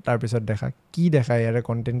ইয়াতে তাৰপিছত কি দেখা ইয়াৰে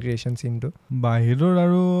কণ্টেণ্ট ক্ৰিয়েশ্যন চিনটো বাহিৰৰ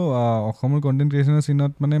আৰু অসমৰ কণ্টেণ্ট ক্ৰিয়েশ্যনৰ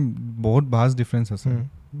চিনত মানে বহুত ভাষ্ট ডিফাৰেঞ্চ আছে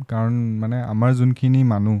কাৰণ মানে আমাৰ যোনখিনি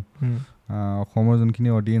মানুহ অসমৰ যোনখিনি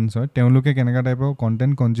অডিয়েঞ্চ হয় তেওঁলোকে কেনেকুৱা টাইপৰ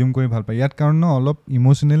কণ্টেণ্ট কনজিউম কৰি ভাল পায় ইয়াত কাৰণ অলপ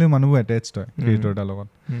ইম'চনেলি মানুহবোৰ এটেচড হয় ক্ৰিয়েটৰ এটাৰ লগত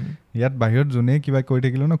ইয়াত বাহিৰত যোনে কিবা কৰি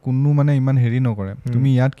থাকিলেও ন কোনো মানে ইমান হেৰি নকৰে তুমি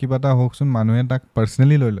ইয়াত কিবা এটা হওকচোন মানুহে তাক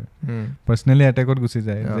পাৰ্চনেলি লৈ লয় পাৰ্চনেলি এটেকত গুচি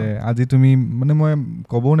যায় যে আজি তুমি মানে মই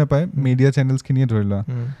ক'বও নাপায় মিডিয়া চেনেলছখিনিয়ে ধৰি লোৱা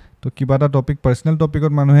তো কিবা এটা টপিক পাৰ্চনেল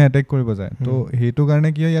টপিকত মানুহে এটেক কৰিব যায় তো সেইটো কাৰণে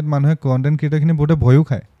কি হয় ইয়াত মানুহে কণ্টেণ্ট ক্ৰিয়েটৰখিনি বহুতে ভয়ো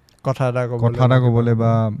খায় কথা এটা ক'বলৈ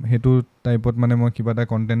বা সেইটো টাইপত মানে মই কিবা এটা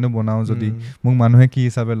কণ্টেণ্টো বনাওঁ যদি মোক মানুহে কি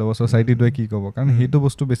হিচাপে ল'ব ছ'চাইটিটোৱে কি ক'ব কাৰণ সেইটো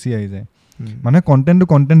বস্তু বেছি আহি যায় মানুহে কণ্টেণ্টটো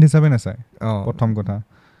কণ্টেণ্ট হিচাপে নাচায় প্ৰথম কথা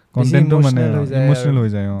কণ্টেণ্টটো মানে ইম'চনেল হৈ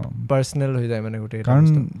যায় পাৰ্চনেল হৈ যায় মানে গোটেই কাৰণ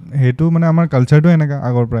সেইটো মানে আমাৰ কালচাৰটো এনেকুৱা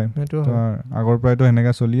আগৰ পৰাইতো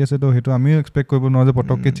সেনেকুৱা চলি আছে তো সেইটো আমিও এক্সপেক্ট কৰিব নোৱাৰোঁ যে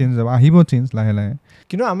পটককৈ চেঞ্জ যাব আহিব চেঞ্জ লাহে লাহে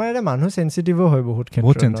কিন্তু আমাৰ এটা মানুহ চেঞ্চিটিভো হয় বহুত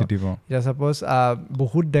চেঞ্চিটিভ এতিয়া ছাপ'জ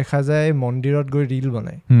বহুত দেখা যায় মন্দিৰত গৈ ৰীল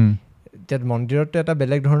বনায় এতিয়া মন্দিৰততো এটা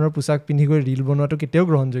বেলেগ ধৰণৰ পোচাক পিন্ধি গৈ ৰীল বনোৱাটো কেতিয়াও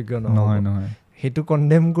গ্ৰহণযোগ্য নহয় সেইটো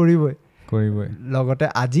কণ্ডেম কৰিবই লগতে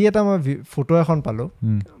আজি এটা মই ফটো এখন পালোঁ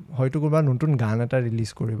হয়তো কোনোবা নতুন গান এটা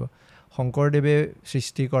ৰিলিজ কৰিব শংকৰদেৱে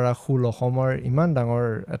সৃষ্টি কৰা খোল অসমৰ ইমান ডাঙৰ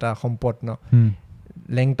এটা সম্পদ ন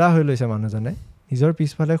লেংটা হৈ লৈছে মানুহজনে নিজৰ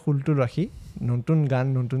পিছফালে খোলটো ৰাখি নতুন গান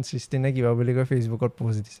নতুন সৃষ্টি নে কিবা বুলি কৈ ফেচবুকত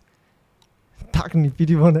পষ্ট দিছে তাক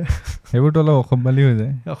নিপিটিব নে সেইবোৰতো অলপ অসভ্যালি হৈ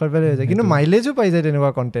যায় কিন্তু মাইলেজো পাই যায়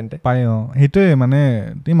তেনেকুৱা কণ্টেণ্টে পায় সেইটোৱে মানে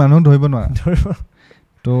তুমি মানুহক ধৰিব নোৱাৰা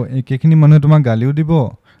তো একেখিনি মানুহে তোমাক গালিও দিব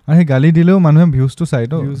আৰু সেই গালি দিলেও মানুহে ভিউজটো চাই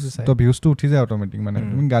তো ভিউজটো উঠি যায় অট'মেটিক মানে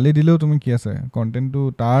তুমি গালি দিলেও তুমি কি আছে কণ্টেণ্টটো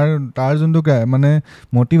তাৰ যোনটো মানে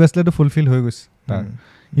মটিভ আছিলেতো ফুলফিল হৈ গৈছে তাৰ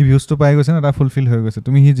সি ভিউজটো পাই গৈছে না তাৰ ফুলফিল হৈ গৈছে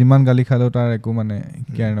তুমি সি যিমান গালি খালেও তাৰ একো মানে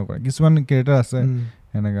কেয়াৰ নকৰে কিছুমান ক্ৰিয়েটাৰ আছে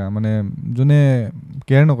এনেকা মানে যোনে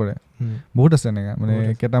কেয়াৰ নকৰে বহুত আছে এনেকা মানে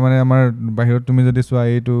কেইটামানে আমাৰ বাহিৰত তুমি যদি চোৱা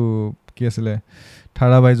এইটো কি আছিলে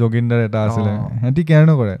থাৰাবাই যোগিন্দাৰ এটা আছিলে সিহঁতি কেয়াৰ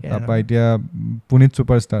নকৰে তাৰপৰা এতিয়া পুনিত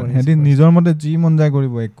ছুপাৰষ্টাৰ সিহঁতি নিজৰ মতে যি মন যায়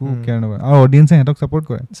কৰিব একো কেয়াৰ নকৰে আৰু অডিয়েঞ্চে সিহঁতক ছাপোৰ্ট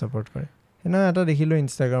কৰে সেইদিনা এটা দেখিলোঁ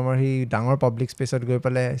ইনষ্টাগ্ৰামৰ সি ডাঙৰ পাব্লিক স্পেচত গৈ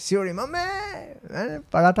পেলাই চিঞৰি মামে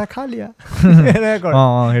পাৰাঠা খা লিয়া এনেকৈ কৰে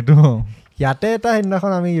সেইটো ইয়াতে এটা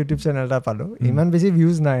সেইদিনাখন আমি ইউটিউব চেনেল এটা পালোঁ ইমান বেছি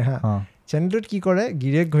ভিউজ নাই হা চেনেলটোত কি কৰে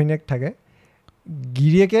গিৰিয়েক ঘৈণীয়েক থাকে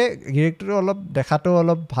গিৰিয়েকটো অলপ দেখাটো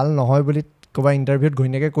অলপ ভাল নহয় বুলি ক'ৰবাত ইণ্টাৰভিউত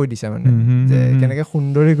ঘৈণীয়েকে কৈ দিছে মানে যে কেনেকৈ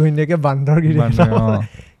সুন্দৰী ঘৈণীয়েকে বান্দৰ গিৰিয়েক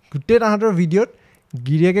গোটেই তাহাঁতৰ ভিডিঅ'ত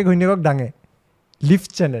গিৰিয়েকে ঘৈণীয়েকক দাঙে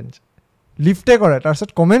লিফ্ট চেলেঞ্জ লিফ্টে কৰে তাৰপিছত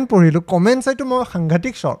কমেণ্ট পঢ়িলোঁ কমেণ্ট চাইটো মই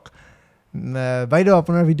সাংঘাতিক শ্বক বাইদেউ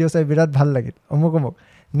আপোনাৰ ভিডিঅ' চাই বিৰাট ভাল লাগিল অমুক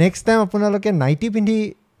নেক্সট টাইম আপোনালোকে নাইটি পিন্ধি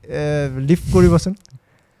লিফ্ট কৰিবচোন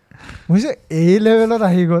বুজিছে এই লেভেলত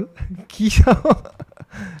আহি গ'ল কি চাব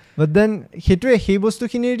বাট দেন সেইটোৱে সেই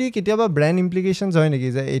বস্তুখিনিৰ কেতিয়াবা ব্ৰেণ্ড ইমপ্লিকেশ্যনছ হয় নেকি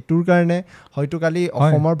যে এইটোৰ কাৰণে হয়তো কালি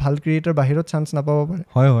অসমৰ ভাল ক্ৰিয়েটৰ বাহিৰত চান্স নাপাব পাৰে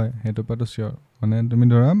হয় সেইটো পৰাটো চিয়'ৰ মানে তুমি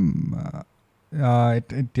ধৰা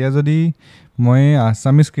এতিয়া যদি মই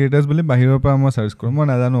আছামিজ ক্ৰিয়েটাৰ্ছ বুলি বাহিৰৰ পৰা মই চাৰ্চ কৰোঁ মই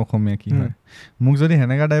নাজানো অসমীয়া কি হয় মোক যদি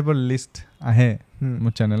সেনেকুৱা টাইপৰ লিষ্ট আহে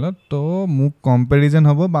মোৰ চেনেলত তো মোক কম্পেৰিজন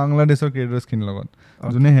হ'ব বাংলাদেশৰ ক্ৰিয়েটাৰ্ছখিনিৰ লগত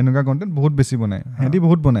যোনে সেনেকুৱা কণ্টেণ্ট বহুত বেছি বনায় সিহঁতি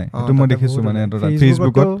বহুত বনায় সেইটো মই দেখিছোঁ মানে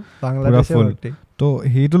ফেচবুকত পুৰা ফুল তো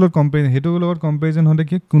সেইটোৰ লগত কম্পেৰিজন হ'লে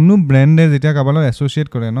কি কোনো ব্ৰেণ্ডে যেতিয়া কাৰোবাৰ লগত এছ'চিয়েট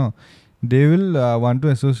কৰে ন they will want to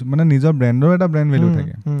associate মানে নিজৰ ব্ৰেণ্ডৰ এটা ব্ৰেণ্ড ভেলু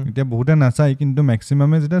থাকে এতিয়া বহুতে নাচায় কিন্তু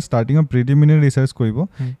মেক্সিমামে যেতিয়া ষ্টাৰ্টিঙত প্ৰিলিমিনেৰী ৰিচাৰ্চ কৰিব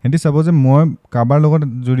সিহঁতি চাব যে মই কাৰোবাৰ লগত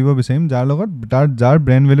জুৰিব বিচাৰিম যাৰ লগত যাৰ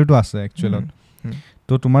ব্ৰেণ্ড ভেলুটো আছে একচুৱেলত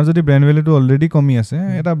তো তোমাৰ যদি ব্ৰেণ্ড ভেলুটো অলৰেডি কমি আছে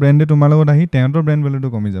এটা ব্ৰেণ্ডে তোমাৰ লগত আহি তেওঁলোকৰ ব্ৰেণ্ড ভেলুটো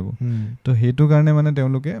কমি যাব তো সেইটো কাৰণে মানে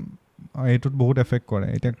তেওঁলোকে এইটোত বহুত এফেক্ট কৰে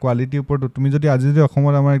এতিয়া কোৱালিটিৰ ওপৰত তুমি যদি আজি যদি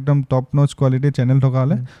অসমত আমাৰ একদম টপ নচ কোৱালিটিৰ চেনেল থকা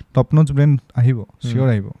হ'লে টপ নচ ব্ৰেণ্ড আহিব চিয়'ৰ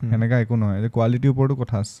আহিব সেনেকুৱা একো নহয় যে কোৱালিটিৰ ওপৰতো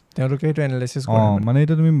কথা আছে তেওঁলোকে এইটো এনালাইচিছ কৰে মানে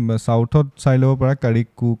এতিয়া তুমি চাউথত চাই ল'ব পাৰা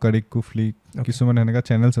কাৰিকু ফ্লিক কিছুমান সেনেকুৱা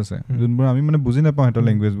চেনেলছ আছে যোনবোৰ আমি মানে বুজি নাপাওঁ সিহঁতৰ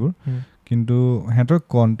লেংগুৱেজবোৰ কিন্তু সিহঁতৰ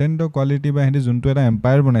কণ্টেণ্টৰ কোৱালিটি বা সিহঁতি যোনটো এটা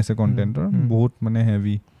এম্পায়াৰ বনাইছে কণ্টেণ্টৰ বহুত মানে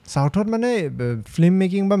হেভি চাউথত মানে ফিল্ম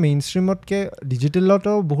মেকিং বা মেইন ষ্ট্ৰীমতকৈ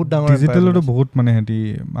ডিজিটেলতো বহুত ডাঙৰ ডিজিটেলতো বহুত মানে সিহঁতি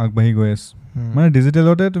আগবাঢ়ি গৈ আছে মানে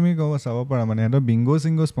ডিজিটেলতে তুমি চাব পাৰা মানে সিহঁতৰ বিংগো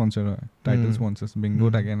চিংগো স্পনচাৰ হয় টাইটেল স্পনচাৰ্ছ বিংগো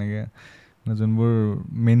থাকে এনেকৈ যোনবোৰ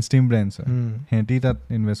মেইন ষ্ট্ৰীম ব্ৰেণ্ডছ হয় সিহঁতি তাত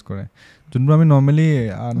ইনভেষ্ট কৰে যোনবোৰ আমি নৰ্মেলি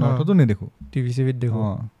নৰ্থতো নেদেখোঁ টিভি চিভিত দেখোঁ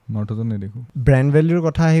নৰ্থতো নেদেখোঁ ব্ৰেণ্ড ভেলিউৰ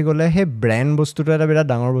কথা আহি গ'লে সেই ব্ৰেণ্ড বস্তুটো এটা বিৰাট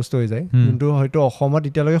ডাঙৰ বস্তু হৈ যায় যোনটো হয়তো অসমত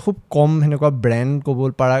এতিয়ালৈকে খুব কম সেনেকুৱা ব্ৰেণ্ড ক'ব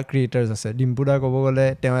পৰা ক্ৰিয়েটাৰ্ছ আছে ডিম্পুদাৰ ক'ব গ'লে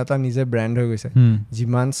তেওঁ এটা নিজে ব্ৰেণ্ড হৈ গৈছে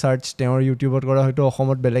যিমান চাৰ্চ তেওঁৰ ইউটিউবত কৰা হয়তো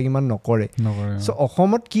অসমত বেলেগ ইমান নকৰে চ'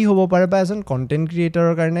 অসমত কি হ'ব পাৰে বা এজন কণ্টেণ্ট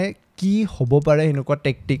ক্ৰিয়েটাৰৰ কাৰণে কি হ'ব পাৰে সেনেকুৱা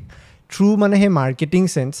টেকটিক থ্ৰু মানে সেই মাৰ্কেটিং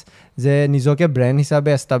চেন্স যে নিজকে ব্ৰেণ্ড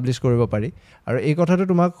হিচাপে এষ্টাব্লিছ কৰিব পাৰি আৰু এই কথাটো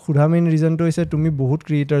তোমাক সোধা মেইন ৰিজনটো হৈছে তুমি বহুত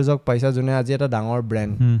ক্ৰিয়েটাৰ্ছক পাইছা যোনে আজি এটা ডাঙৰ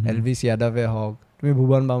ব্ৰেণ্ড এলভিছ য়াদৱে হওক তুমি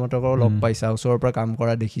ভুৱন বামতকো লগ পাইছা ওচৰৰ পৰা কাম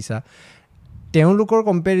কৰা দেখিছা তেওঁলোকৰ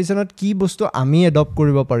কম্পেৰিজনত কি বস্তু আমি এডপ্ট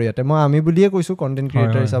কৰিব পাৰোঁ ইয়াতে মই আমি বুলিয়ে কৈছোঁ কণ্টেণ্ট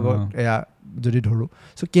ক্ৰিয়েটাৰ হিচাপত এয়া যদি ধৰোঁ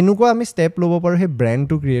চ' কেনেকুৱা আমি ষ্টেপ ল'ব পাৰোঁ সেই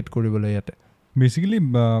ব্ৰেণ্ডটো ক্ৰিয়েট কৰিবলৈ ইয়াতে বেচিকেলি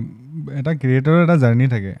এটা ক্ৰিয়েটৰৰ এটা জাৰ্ণি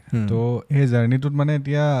থাকে তো সেই জাৰ্ণিটোত মানে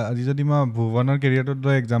এতিয়া আজি যদি মই ভুৱনৰ কেৰিয়াৰটোত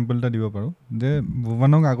লৈ এক্সাম্পল এটা দিব পাৰোঁ যে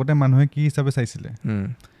ভুৱনক আগতে মানুহে কি হিচাপে চাইছিলে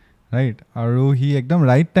ৰাইট আৰু সি একদম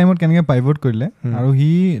ৰাইট টাইমত কেনেকৈ পাইভট কৰিলে আৰু সি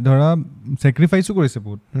ধৰা ছেক্ৰিফাইচো কৰিছে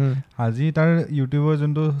বহুত আজি তাৰ ইউটিউবৰ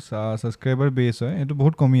যোনটো ছাবস্ক্ৰাইবাৰ বেছ হয় সেইটো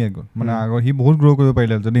বহুত কমি গ'ল মানে আগৰ সি বহুত গ্ৰ' কৰিব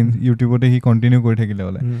পাৰিলে যদি ইউটিউবতে সি কণ্টিনিউ কৰি থাকিলে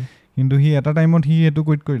হ'লে কিন্তু সি এটা টাইমত সি এইটো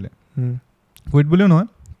কুইট কৰিলে কুইট বুলিও নহয়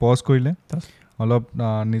পজ কৰিলে অলপ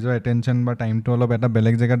নিজৰ এটেনশ্যন বা টাইমটো অলপ এটা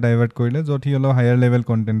বেলেগ জেগাত ডাইভাৰ্ট কৰিলে য'ত সি অলপ হায়াৰ লেভেল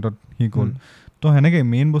কণ্টেণ্টত সি গ'ল তো সেনেকৈ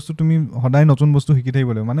মেইন বস্তু তুমি সদায় নতুন বস্তু শিকি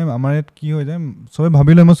থাকিব লাগিব মানে আমাৰ ইয়াত কি হৈ যায় চবে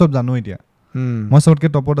ভাবি লয় মই চব জানো এতিয়া মই চবতকৈ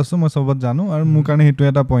টপত আছোঁ মই চবত জানো আৰু মোৰ কাৰণে সেইটো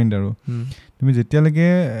এটা পইণ্ট আৰু তুমি যেতিয়ালৈকে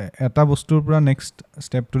এটা বস্তুৰ পৰা নেক্সট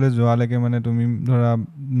ষ্টেপটোলৈ যোৱালৈকে মানে তুমি ধৰা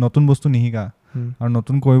নতুন বস্তু নিশিকা আৰু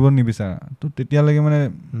নতুন কৰিব নিবিচাৰা তো তেতিয়ালৈকে মানে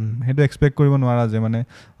সেইটো এক্সপেক্ট কৰিব নোৱাৰা যে মানে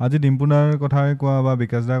আজি ডিম্পুদাৰ কথাই কোৱা বা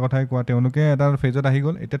বিকাশদাৰ কথাই কোৱা তেওঁলোকে এটা ফেজত আহি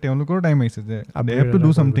গ'ল এতিয়া তেওঁলোকৰো টাইম আহিছে যে they have to do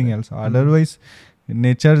something else otherwise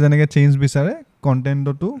nature যেনেকৈ চেঞ্জ বিচাৰে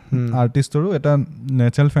কণ্টেণ্টতো আৰ্টিষ্টৰো এটা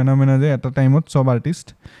নেচাৰেল ফেনমেনা যে এটা টাইমত চব artist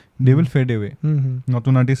they will fade away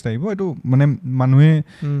নতুন আৰ্টিষ্ট আহিব এইটো মানে মানুহে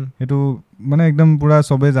এইটো মানে একদম পুৰা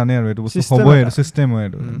চবেই জানে আৰু এইটো বস্তু হ'বই এইটো ছিষ্টেম হয়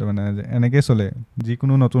এইটো মানে এনেকৈ চলে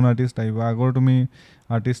যিকোনো নতুন আৰ্টিষ্ট আহিব আগৰ তুমি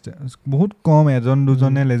আৰ্টিষ্ট বহুত কম এজন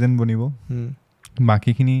দুজনে লেজেণ্ড বনিব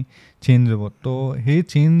বাকীখিনি চেঞ্জ হ'ব তো সেই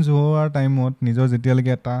চেঞ্জ হোৱাৰ টাইমত নিজৰ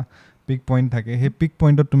যেতিয়ালৈকে এটা পিক পইণ্ট থাকে সেই পিক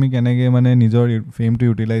পইণ্টত তুমি কেনেকৈ মানে নিজৰ ফেমটো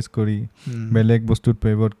ইউটিলাইজ কৰি বেলেগ বস্তুত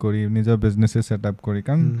পেভট কৰি নিজৰ বিজনেছেছ ছেটআপ কৰি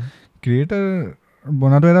কাৰণ ক্ৰিয়েটাৰ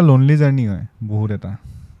বনাটো এটা লোনলি জাৰ্ণি হয় বহুত এটা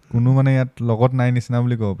কোনো মানে ইয়াত লগত নাই নিচিনা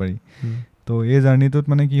বুলি ক'ব পাৰি তো এই জাৰ্ণিটোত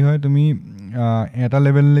মানে কি হয় তুমি এটা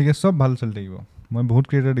লেভেললৈকে চব ভাল চলি থাকিব মই বহুত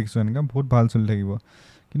ক্ৰিয়েটাৰ দেখিছোঁ এনেকুৱা বহুত ভাল চলি থাকিব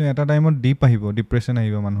কিন্তু এটা টাইমত ডিপ আহিব ডিপ্ৰেশ্যন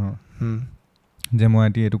আহিব মানুহৰ যে মই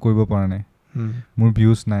এতিয়া এইটো কৰিব পৰা নাই মোৰ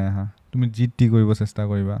ভিউজ নাই আহা তুমি যি টি কৰিব চেষ্টা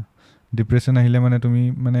কৰিবা ডিপ্ৰেশ্যন আহিলে মানে তুমি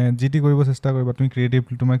মানে যি টি কৰিব চেষ্টা কৰিবা তুমি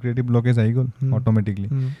তোমাৰ ক্ৰিয়েটিভ ব্লকেজ আহি গ'ল অট'মেটিকলি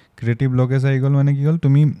ক্ৰিয়েটিভ ব্লকেজ আহি গ'ল মানে কি হ'ল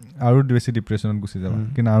তুমি আৰু বেছি ডিপ্ৰেশ্যনত গুচি যাবা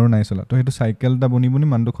কিন্তু আৰু নাই চলা তো সেইটো চাইকেল এটা বনি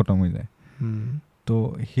মানুহটো খতম হৈ যায় তো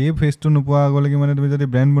সেই ফেজটো নোপোৱা আগলৈকে মানে তুমি যদি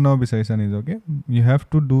ব্ৰেণ্ড বনাব বিচাৰিছা নিজকে U have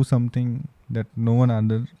to do something date no' one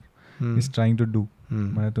আদাৰ ইজ ট্ৰাইং টু ডু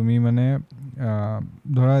মানে তুমি মানে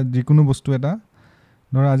ধৰা যিকোনো বস্তু এটা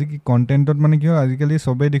ধৰা আজি কি কণ্টেণ্টত মানে কি হয় আজিকালি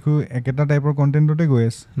চবেই দেখোঁ একেটা টাইপৰ কণ্টেণ্টতে গৈ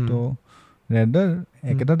আছে তো ৰেডাৰ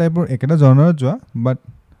একেটা টাইপৰ একেটা জনাৰত যোৱা বাট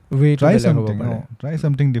ট্ৰাই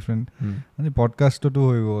ছামথিং ডিফাৰেণ্ট আজি পডকাষ্টতো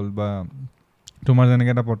হৈ গ'ল বা তোমাৰ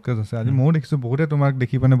যেনেকৈ এটা পডকাষ্ট আছে আজি ময়ো দেখিছোঁ বহুতে তোমাক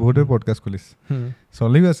দেখি মানে বহুতে পডকাষ্ট খুলিছে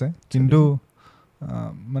চলিও আছে কিন্তু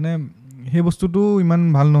মানে সেই বস্তুটো ইমান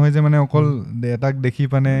ভাল নহয় যে মানে অকল এটাক দেখি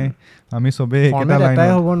মানে আমি চবেই একেটা লাইনত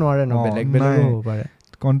হ'ব নোৱাৰে ন বেলেগ বেলেগ হ'ব পাৰে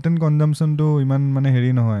কণ্টেণ্ট কনজামশ্যনটো ইমান মানে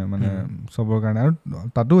হেৰি নহয় মানে চবৰ কাৰণে আৰু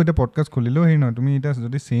তাতো এতিয়া পডকাষ্ট খুলিলেও হেৰি নহয় তুমি এতিয়া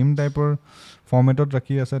যদি ছেইম টাইপৰ ফৰ্মেটত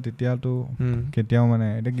ৰাখি আছা তেতিয়াতো কেতিয়াও মানে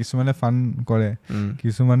এতিয়া কিছুমানে ফান কৰে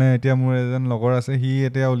কিছুমানে এতিয়া মোৰ এজন লগৰ আছে সি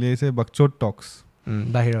এতিয়া উলিয়াইছে বাকচোট টক্স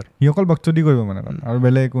বাহিৰত সি অকল বাকচোটি কৰিব মানে তাত আৰু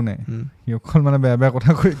বেলেগ একো নাই সি অকল মানে বেয়া বেয়া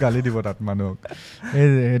কথা কৈ গালি দিব তাত মানুহক এই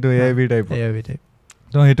সেইটো এআইভি টাইপৰ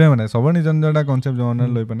তো সেইটোৱে মানে চবৰ নিজৰ নিজৰ এটা কনচেপ্ট জনাৰ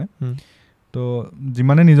লৈ পিনে তো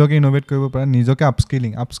যিমানে নিজকে ইন'ভেট কৰিব পাৰে নিজকে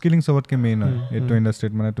আপস্কিলিং চবতকৈ মেইন হয় এইটো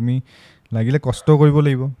ইণ্ডাষ্ট্ৰীত মানে তুমি লাগিলে কষ্ট কৰিব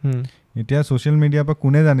লাগিব এতিয়া ছ'চিয়েল মিডিয়াৰ পৰা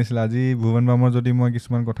কোনে জানিছিলে আজি ভুৱন বামৰ যদি মই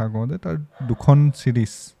কিছুমান কথা কওঁ যে তাৰ 2খন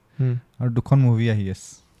ছিৰিজ আৰু 2খন মুভি আহি আছে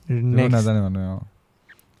নাজানে মানুহে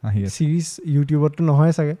আহি আছে ছিৰিজ ইউটিউবততো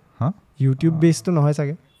নহয় চাগে ইউটিউব বেছটো নহয়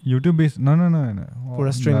চাগে ইউটিউব বেছ নহয়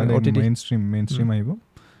মেইন ষ্ট্ৰীম আহিব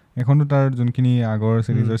এখনতো তাৰ যোনখিনি আগৰ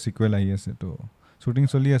ছিৰিজৰ ছিকুৱেল আহি আছে তো শ্বুটিং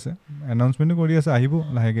চলি আছে এনাউন্সমেণ্টো কৰি আছে আহিব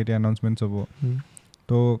লাহেকৈ এতিয়া এনাউন্সমেণ্ট হ'ব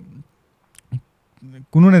তো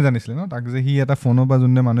কোনো নাজানিছিলে ন তাক যে সি এটা ফোনৰ পৰা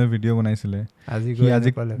যোনটো মানুহে ভিডিঅ' বনাইছিলে সি আজি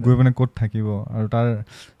গৈ পিনে ক'ত থাকিব আৰু তাৰ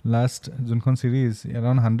লাষ্ট যোনখন ছিৰিজ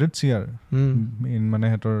এৰাউণ্ড 100 CR মানে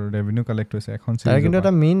সিহঁতৰ ৰেভিনিউ কালেক্ট হৈছে এখন তাৰ কিন্তু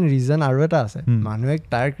এটা মেইন ৰিজন আৰু এটা আছে মানুহে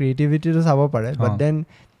তাৰ ক্ৰিয়েটিভিটিটো চাব পাৰে বাট দেন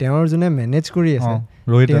তেওঁৰ যোনে মেনেজ কৰি আছে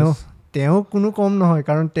তেওঁ কোনো কম নহয়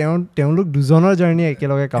কাৰণ তেওঁলোক দুজনৰ জাৰ্ণি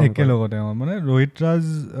একেলগে মানে ৰোহিত ৰাজ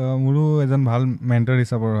মোৰো এজন ভাল মেণ্টৰ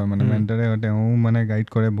হিচাপৰ হয় মানে মেণ্টৰে তেওঁ মানে গাইড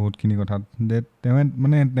কৰে বহুতখিনি কথাত যে তেওঁ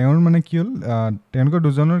মানে তেওঁৰ মানে কি হ'ল তেওঁলোকৰ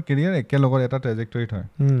দুজনৰ কেৰিয়াৰ একেলগত এটা ট্ৰেজেক্টৰীত হয়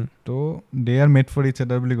তো দে আৰ মেড ফৰ ইচ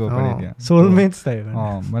আদাৰ বুলি ক'ব পাৰি এতিয়া সোলমেটছ টাইপ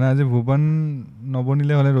মানে আজি ভুৱন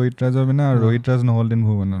নবনিলে হ'লে ৰোহিত ৰাজৰ বিনা আৰু ৰোহিত ৰাজ নহ'ল দিন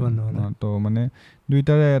ভুৱনৰ তো মানে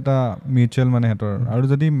দুইটাৰে এটা মিউচুৱেল মানে সিহঁতৰ আৰু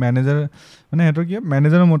যদি মেনেজাৰ মানে সিহঁতৰ কি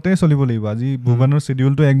মেনেজাৰৰ মতেই চলিব লাগিব আজি ভুৱনৰ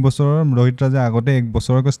চিডিউলটো 1 বছৰ ৰোহিত ৰাজে আগতে 1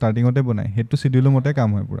 বছৰকৈ ষ্টাৰ্টিঙতে বনায় সেইটো চিডিউলৰ মতে কাম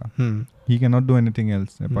হয় পুৰা হি cannot do anything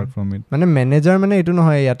else apart from it মানে মেনেজাৰ মানে এইটো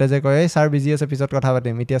নহয় ইয়াতে যে কয় ছাৰ বিজি আছে পিছত কথা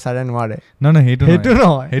পাতিম এতিয়া ছাৰে নোৱাৰে নহয় সেইটো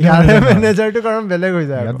নহয় মেনেজাৰটো কাৰণ বেলেগ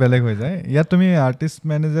হৈ যায় ইয়াত তুমি আৰ্টিষ্ট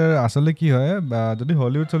মেনেজাৰ আচলতে কি হয় বা যদি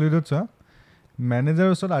হলিউড চলিউডত চোৱা মেনেজাৰৰ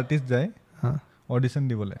ওচৰত আৰ্টিষ্ট যায় অডিশ্যন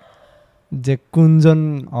দিবলৈ যে কোনজন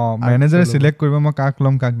মেনেজাৰে চিলেক্ট কৰিব মই কাক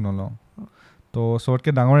ল'ম কাক নলওঁ তো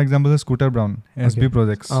চবতকৈ ডাঙৰ এক্সাম্পল আছে scooter brown SB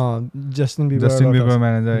projects Justin বিবৰ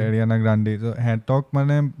manager এৰিয়ানা গ্ৰাণ্ডি তো সিহঁতক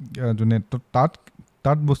মানে যোনে তো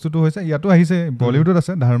তাত বস্তুটো হৈছে ইয়াতো আহিছে বলিউডত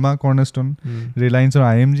আছে ধৰ্মা কৰ্ণেষ্টন ৰিলায়েন্সৰ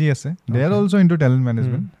IMG আছে দে R also' into talent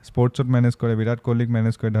management স্পৰ্টছত manage কৰে বিৰাট কোহলিক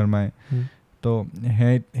মেনেজ কৰে ধৰ্মাই তো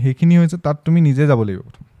সেইখিনি হৈছে তাত তুমি নিজে যাব লাগিব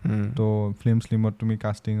তো ফিল্মত তুমি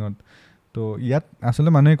কাষ্টিঙত তো ইয়াত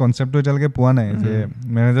আচলতে মানুহে কনচেপ্টটো এতিয়ালৈকে পোৱা নাই যে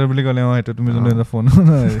মেনেজাৰ বুলি ক'লে সেইটো তুমি যোনটো এটা ফোন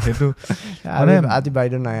সেইটো আজি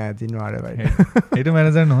বাইদেউ নাই আজি নোৱাৰে বাইদেউ সেইটো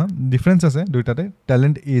মেনেজাৰ নহয় ডিফাৰেঞ্চ আছে দুইটাতে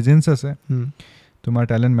টেলেণ্ট এজেণ্টছ আছে তোমাৰ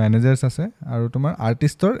টেলেণ্ট মেনেজাৰ্ছ আছে আৰু তোমাৰ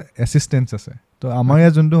আৰ্টিষ্টৰ এছিষ্টেঞ্চ আছে তো আমাৰ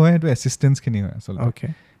ইয়াত যোনটো হয় সেইটো এছিষ্টেঞ্চখিনি হয়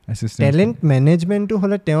আচলতে টেলেণ্ট মেনেজমেণ্টটো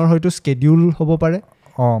হ'লে তেওঁৰ হয়তো স্কেডিউল হ'ব পাৰে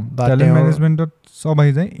টেলেণ্ট মেনেজমেণ্টত চব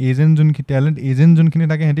আহি যায় এজেণ্ট যোনখিনি টেলেণ্ট এজেণ্ট যোনখিনি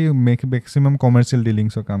থাকে সিহঁতি মেক্সিমাম কমাৰ্চিয়েল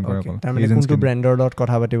ডিলিংছৰ কাম কৰে কোনটো ব্ৰেণ্ডৰ লগত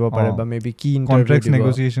কথা পাতিব পাৰে বা মেবি কি কণ্ট্ৰেক্ট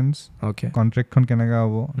নেগচিয়েশ্যনছ কণ্ট্ৰেক্টখন কেনেকুৱা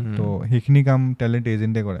হ'ব তো সেইখিনি কাম টেলেণ্ট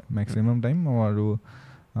এজেণ্টে কৰে মেক্সিমাম টাইম আৰু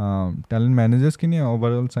টেলেণ্ট মেনেজাৰ্ছখিনি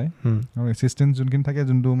অভাৰঅল চাই আৰু এছিষ্টেণ্ট যোনখিনি থাকে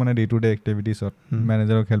যোনটো মানে ডে টু ডে এক্টিভিটিছত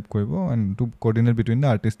মেনেজাৰক হেল্প কৰিব and two কৰ্ডিনেট between the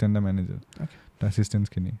artist and the manager the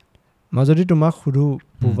এছিষ্টেণ্টছখিনি মই যদি তোমাক সুধোঁ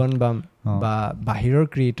ভুৱন বাম বা বাহিৰৰ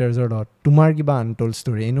ক্ৰিয়েটাৰ্ছৰ লগত তোমাৰ কিবা আনটল্ড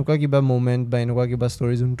ষ্টৰী এনেকুৱা কিবা মুমেণ্ট বা এনেকুৱা কিবা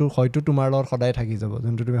ষ্টৰী যোনটো হয়তো তোমাৰ লগত সদায় থাকি যাব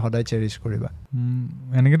যোনটো তুমি সদায় চেৰিছ কৰিবা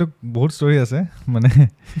এনেকৈতো বহুত ষ্টৰী আছে মানে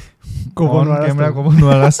ক'ব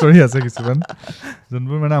নোৱাৰা ষ্টৰী আছে কিছুমান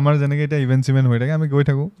যোনবোৰ মানে আমাৰ যেনেকৈ এতিয়া ইভেণ্ট চিভেণ্ট হৈ থাকে আমি গৈ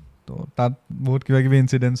থাকোঁ তো তাত বহুত কিবা কিবি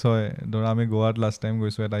ইনচিডেণ্টছ হয় ধৰা আমি গোৱাত লাষ্ট টাইম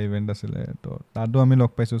গৈছোঁ এটা ইভেণ্ট আছিলে তো তাতো আমি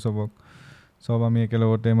লগ পাইছোঁ চব আমি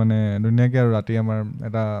একেলগতে মানে ধুনীয়াকৈ আৰু ৰাতি আমাৰ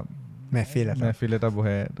এটা মেহফিল এটা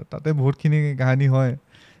বহে তাতে বহুতখিনি কাহিনী হয়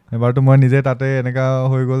এবাৰতো মই নিজে তাতে এনেকুৱা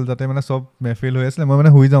হৈ গ'ল যাতে মানে চব মেহফিল হৈ আছিলে মই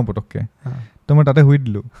মানে শুই যাওঁ পটককৈ তো মই তাতে শুই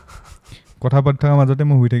দিলোঁ কথা পাতি থকাৰ মাজতে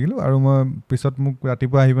মই শুই থাকিলোঁ আৰু মই পিছত মোক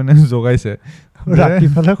ৰাতিপুৱা আহি মানে জগাইছে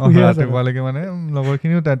ৰাতিপুৱালৈকে মানে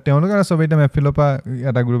লগৰখিনিও তেওঁলোকে চবেই এতিয়া মেহফিলৰ পৰা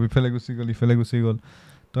এটা গ্ৰুপ ইফালে গুচি গ'ল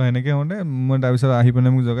তো সেনেকৈ হওঁতে মই তাৰপিছত আহি পিনে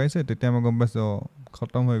মোক জগাইছে তেতিয়া মই গম পাইছোঁ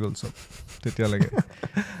খতম হৈ গ'ল চব তেতিয়ালৈকে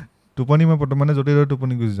টোপনি মই মানে য'তে ত'তে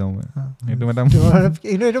টোপনি গুচি যাওঁ মই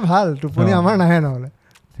এইটো ভাল টোপনি আমাৰ নাহে নহ'লে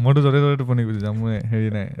মইতো য'তে ত'তে টোপনি গুচি যাওঁ মোৰ হেৰি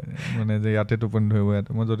নাই মানে যে ইয়াতে টোপনি ধৰিব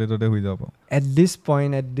ইয়াতে মই য'তে ত'তে শুই যাব পাৰোঁ at this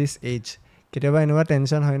point at this as কেতিয়াবা এনেকুৱা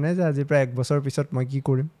টেনশ্যন হয় নাই যে আজিৰ পৰা 1 বছৰ পিছত মই কি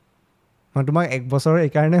কৰিম মই তোমাক 1 বছৰ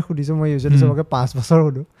এইকাৰণে সুধিছোঁ মই ইউজুৱেলি চবকে 5 বছৰ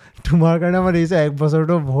সুধোঁ তোমাৰ কাৰণে মই দেখিছোঁ 1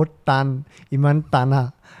 বছৰটো বহুত টান ইমান টানা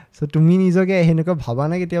চ' তুমি নিজকে সেনেকুৱা ভাবা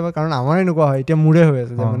নাই কেতিয়াবা কাৰণ আমাৰ এনেকুৱা হয় এতিয়া মোৰে হৈ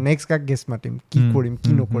আছে যে মই নেক্সট কাক গেষ্ট মাতিম কি কৰিম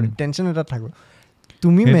কি নকৰিম টেনশ্যন এটা থাকো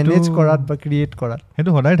তুমি মেনেজ কৰাত বা ক্ৰিয়েট কৰাত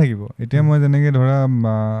সেইটো সদায় থাকিব এতিয়া মই যেনেকৈ ধৰা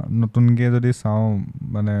নতুনকৈ যদি চাওঁ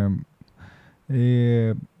মানে এই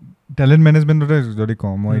টেলেণ্ট মেনেজমেণ্টতে যদি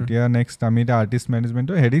কওঁ মই এতিয়া নেক্সট আমি এতিয়া আৰ্টিষ্ট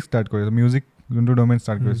মেনেজমেণ্টৰ হেৰি ষ্টাৰ্ট কৰিছোঁ মিউজিক যোনটো ডমেইন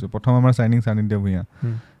ষ্টাৰ্ট কৰিছোঁ প্ৰথম আমাৰ চাইনিং সানিধ্য ভূঞা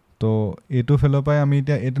তো এইটো ফালৰ পৰাই আমি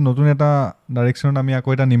এতিয়া এইটো নতুন এটা ডাইৰেকশ্যনত আমি আকৌ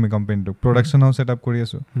এটা নিম কোম্পানীটোক প্ৰডাকশ্যন হাউচ ছেট আপ কৰি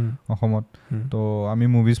আছোঁ অসমত তো আমি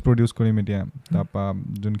মুভিজ প্ৰডিউচ কৰিম এতিয়া তাৰপৰা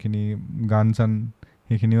যোনখিনি গান চান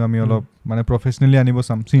সেইখিনিও আমি অলপ মানে প্ৰফেচনেলি আনিব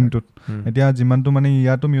চাম চিনটোত এতিয়া যিমানটো মানে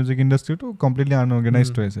ইয়াতো মিউজিক ইণ্ডাষ্ট্ৰিটো কমপ্লিটলি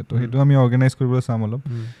আনঅৰ্গেনাইজড হৈ আছে তো সেইটো আমি অৰ্গেনাইজ কৰিবলৈ চাম অলপ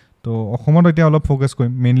তো অসমত এতিয়া অলপ ফ'কাছ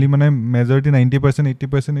কৰিম মেইনলি মানে মেজৰিটি 90%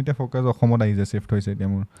 80% এতিয়া ফ'কাছ অসমত আহি যায় শ্বিফ্ট হৈছে এতিয়া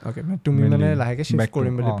মোৰ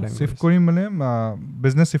শ্বিফ্ট কৰিম মানে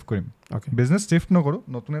বিজনেছ শ্বিফ্ট কৰিম বিজনেছ শ্বিফ্ট নকৰোঁ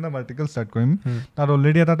নতুন এটা ভাৰ্টিকেল ষ্টাৰ্ট কৰিম তাত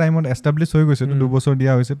অলৰেডি এটা টাইমত এষ্টাব্লিছ হৈ গৈছে 2 বছৰ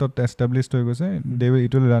দিয়া হৈছে তাত এষ্টাব্লিছড হৈ গৈছে দে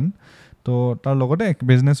ইট উইল ৰান তো তাৰ লগতে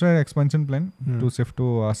বিজনেছৰ এক্সপেনশ্যন plan two shift two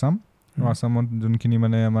Assam আছামত যোনখিনি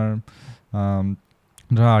মানে আমাৰ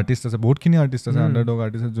ধৰা আৰ্টিষ্ট আছে বহুতখিনি আৰ্টিষ্ট আছে আণ্ডাৰডগ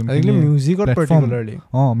আৰ্টিষ্ট আছে যোনখিনি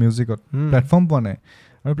মিউজিকত প্লেটফৰ্ম পোৱা নাই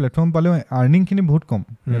আৰু প্লেটফৰ্ম পালেও আৰ্নিংখিনি বহুত কম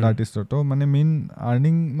ইয়াত আৰ্টিষ্টৰ তো মানে মেইন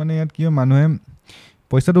আৰ্নিং মানে ইয়াত কি হয় মানুহে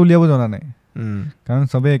পইচাটো উলিয়াব জনা নাই কাৰণ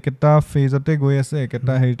চবেই একেটা ফেজতে গৈ আছে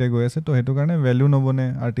একেটা হেৰিতে গৈ আছে তো সেইটো কাৰণে ভেলু নবনে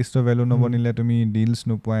আৰ্টিষ্টৰ ভেলু নবনিলে তুমি ডিলছ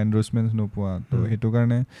নোপোৱা এণ্ডৰ্ছমেণ্টছ নোপোৱা তো সেইটো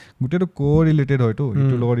কাৰণে গোটেইটো ৰিলেটেড হয়তো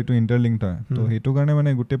ইটোৰ লগত ইটো ইণ্টাৰলিংকড হয় তো সেইটো কাৰণে মানে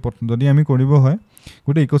গোটেই যদি আমি কৰিব হয়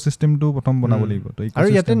গোটেই ইক'চিষ্টেমটো প্ৰথম বনাব লাগিব আৰু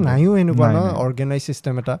ইয়াতে নাইও এনেকুৱা অৰ্গেনাইজ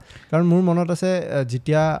চিষ্টেম এটা কাৰণ মোৰ মনত আছে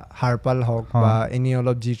যেতিয়া হাৰপাল হওক বা এনি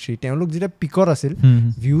অলপ G3 তেওঁলোক যেতিয়া পিকত আছিল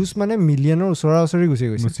ভিউজ মানে মিলিয়নৰ ওচৰা ওচৰি গুচি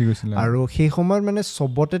গৈছিল আৰু সেই সময়ত মানে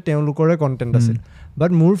চবতে তেওঁলোকৰে কণ্টেণ্ট আছিল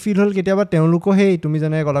বাট মোৰ ফিল হ'ল কেতিয়াবা তেওঁলোকো সেই তুমি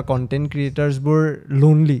যেনেকৈ ক'লা কণ্টেণ্ট ক্ৰিয়েটাৰ্ছবোৰ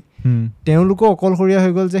লোনলি তেওঁলোকো অকলশৰীয়া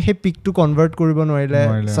হৈ গ'ল যে সেই পিকটো কনভাৰ্ট কৰিব নোৱাৰিলে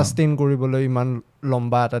ছাষ্টেইন কৰিবলৈ ইমান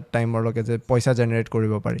লম্বা এটা টাইমৰলৈকে যে পইচা জেনেৰেট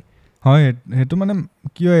কৰিব পাৰি হয় সেইটো মানে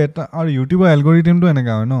কি হয় এটা আৰু ইউটিউবৰ এলগৰিথমটো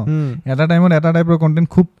এনেকুৱা হয় ন এটা টাইমত এটা টাইপৰ কণ্টেণ্ট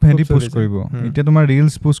খুব হেৰি পোষ্ট কৰিব এতিয়া তোমাৰ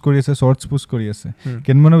ৰিলছ পোষ্ট কৰি আছে শ্বৰ্টছ পোষ্ট কৰি আছে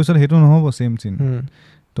কেইদিনমানৰ পিছত সেইটো নহ'ব ছেম চিন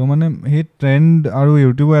তো মানে সেই ট্ৰেণ্ড আৰু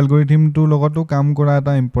ইউটিউবৰ এলগৰিথমটোৰ লগতো কাম কৰা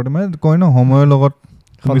এটা ইম্পৰ্টেণ্ট মানে কয় ন সময়ৰ লগত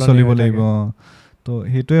তুমি চলিব লাগিব তো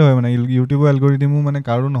সেইটোৱে হয় মানে ইউটিউবৰ এলগৰিথমো মানে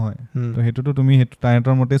কাৰো নহয় তো সেইটোতো তুমি সেইটো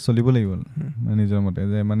তাহাঁতৰ মতে চলিব লাগিব নিজৰ মতে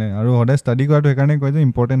যে মানে আৰু সদায় ষ্টাডি কৰাটো সেইকাৰণে কয় যে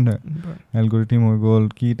ইম্পৰ্টেণ্ট হয় এলগৰিথম হৈ গ'ল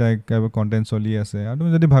কি টাইপ কণ্টেণ্ট চলি আছে আৰু তুমি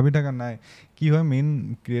যদি ভাবি থাকা নাই কি হয় মেইন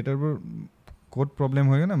ক্ৰিয়েটাৰবোৰ ক'ত প্ৰব্লেম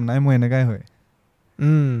হয় নাই মোৰ এনেকাই হয়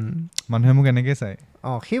মানুহে মোক এনেকৈ চায়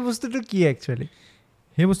সেই বস্তুটো কি একচুৱেলি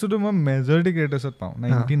সেই বস্তুটো মই মেজৰিটি ক্ৰিয়েটাৰ্ছত পাওঁ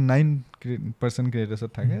 99% ক্ৰিয়েটাৰ্ছত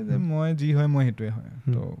থাকে যে মই যি হয় মই সেইটোৱে হয়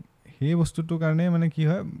তো সেই বস্তুটোৰ কাৰণে মানে কি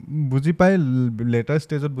হয় বুজি পাই লেটাৰ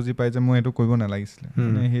ষ্টেজত বুজি পাই যে মই এইটো কৰিব নালাগিছিলে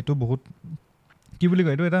মানে সেইটো বহুত কি বুলি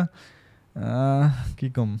কয় এইটো এটা কি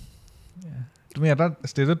ক'ম তুমি এটা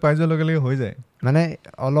ষ্টেজত পাই যোৱাৰ লগে লগে হৈ যায় মানে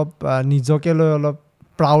অলপ নিজকে লৈ অলপ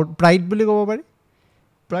প্ৰাইড বুলি ক'ব পাৰি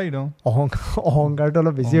প্ৰাইড অহংকাৰটো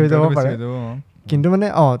অলপ বেছি হৈ যাব পাৰে কিন্তু মানে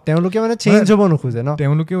তেওঁলোকে মানে চেঞ্জ হ'ব নোখোজে ন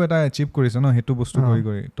তেওঁলোকেও এটা এচিভ কৰিছে ন সেইটো বস্তু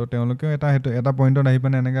কৰি তো তেওঁলোকেও এটা পইণ্টত আহি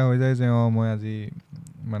পিনে এনেকুৱা হৈ যায় যে মই আজি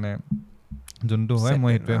মানে যোনটো হয়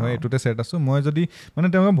মই সেইটোৱে হয় এইটোতে ছেট আছোঁ মই যদি মানে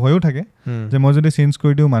তেওঁলোকৰ ভয়ো থাকে যে মই যদি চেঞ্জ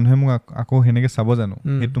কৰি দিওঁ মানুহে মোক আকৌ সেনেকৈ চাব জানো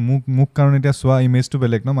সেইটো মোক কাৰণ এতিয়া চোৱা ইমেজটো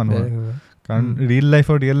বেলেগ ন মানুহৰ কাৰণ ৰিয়েল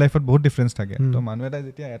লাইফত বহুত ডিফাৰেঞ্চ থাকে তো মানুহ এটা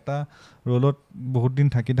যেতিয়া এটা ৰোলত বহুত দিন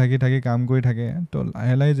থাকি কাম কৰি থাকে তো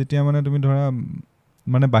লাহে লাহে যেতিয়া মানে তুমি ধৰা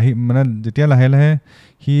মানে মানে যেতিয়া লাহে লাহে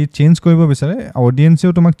সি চেঞ্জ কৰিব বিচাৰে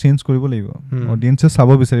অডিয়েঞ্চেও তোমাক চেঞ্জ কৰিব লাগিব অডিয়েঞ্চে চাব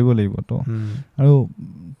বিচাৰিব লাগিব তো আৰু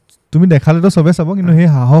তুমি দেখালেতো চবে চাব কিন্তু সেই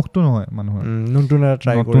সাহসটো নহয় মানুহৰ নতুন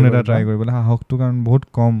এটা ট্ৰাই কৰিবলৈ সাহসটো কাৰণ বহুত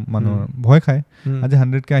কম মানুহৰ ভয় খায় আজি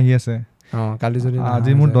 100K আহি আছে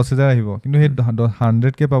আজি মোৰ 10,000 আহিব কিন্তু সেই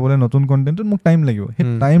 100K পাবলৈ নতুন কণ্টেণ্টত মোক টাইম লাগিব সেই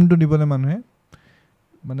টাইমটো দিবলৈ মানুহে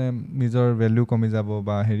মানে নিজৰ ভেলিউ কমি যাব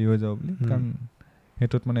বা হেৰি হৈ যাব বুলি কাৰণ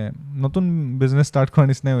সেইটোত মানে নতুন বিজনেছ ষ্টাৰ্ট কৰাৰ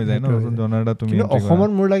নিচিনাই হৈ যায় ন নতুন জনাৰ এটা তুমি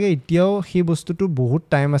অসমত মোৰ লাগে এতিয়াও সেই বস্তুটো বহুত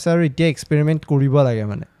টাইম আছে আৰু এতিয়া এক্সপেৰিমেণ্ট কৰিব লাগে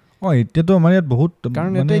মানে এতিয়াতো আমাৰ ইয়াত বহুত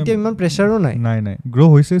কাৰণ এতিয়া ইমান প্ৰেছাৰো নাই গ্ৰ'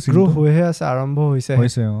 হৈছে গ্ৰ' হৈহে আছে আৰম্ভ হৈছে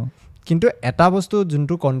কিন্তু এটা বস্তু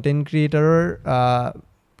যোনটো কণ্টেণ্ট ক্ৰিয়েটাৰৰ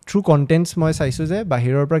থ্ৰু কণ্টেণ্টছ মই চাইছোঁ যে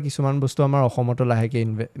বাহিৰৰ পৰা কিছুমান বস্তু আমাৰ অসমতো লাহেকৈ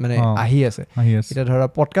মানে আহি আছে এতিয়া ধৰা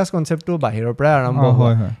পডকাষ্ট কনচেপ্টটো বাহিৰৰ পৰাই আৰম্ভ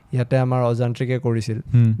হয় ইয়াতে আমাৰ অজান্ত্ৰিকে কৰিছিল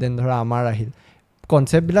দেন ধৰা আমাৰ আহিল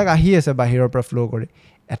কনচেপ্টবিলাক আহি আছে বাহিৰৰ পৰা ফ্ল' কৰি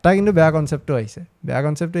এটা কিন্তু বেয়া কনচেপ্টটো আহিছে বেয়া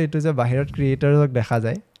কনচেপ্টটো এইটো যে বাহিৰত ক্ৰিয়েটাৰক দেখা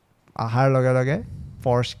যায় অহাৰ লগে লগে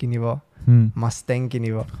পৰ্চ কিনিব মাষ্টেং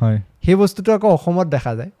কিনিব সেই বস্তুটো আকৌ অসমত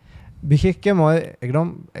দেখা যায় বিশেষকৈ মই একদম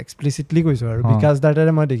এক্সপ্লিচিটলি কৈছোঁ আৰু বিকাশ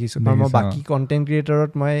দাদাৰে মই দেখিছোঁ কাৰণ মই বাকী কণ্টেণ্ট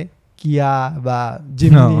ক্ৰিয়েটৰত মই কিয়া বা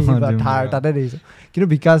জিমনি বা থাৰ তাতে দেখিছোঁ কিন্তু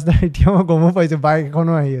বিকাশ দাৰ এতিয়া মই গমো পাইছোঁ বাইক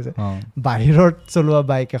এখনো আহি আছে বাহিৰত চলোৱা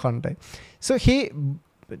বাইক এখন তাই চ' সেই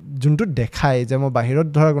যোনটো দেখায় যে মই বাহিৰত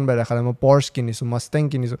ধৰা কোনোবাই দেখালে মই পৰ্চ কিনিছোঁ মাষ্টেং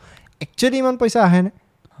কিনিছোঁ একচুৱেলি ইমান পইচা আহেনে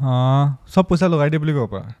চব পইচা লগাই দিয়ে বুলি ক'ব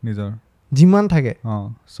পাৰা নিজৰ যিমান থাকে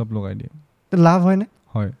চব লগাই দিয়ে লাভ হয়নে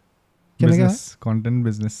হয় কেনেকৈ কণ্টেণ্ট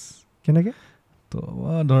বিজনেছ কেনেকৈ তো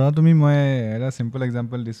ধৰা তুমি মই এটা চিম্পল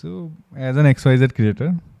এক্সাম্পল দিছোঁ এজ এন XYZ ক্ৰিয়েটাৰ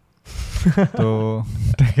তো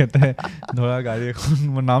তেখেতে ধৰা গাড়ী এখন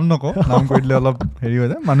মই নাম নকওঁ নাম কৰি দিলে অলপ হেৰি হৈ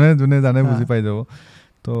যায় মানুহে যোনে জানে বুজি পাই যাব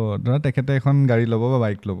তো ধৰা তেখেতে এখন গাড়ী ল'ব বা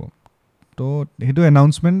বাইক ল'ব তো সেইটো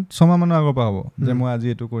এনাউন্সমেণ্ট 6 মাহমানৰ আগৰ পৰা হ'ব যে মই আজি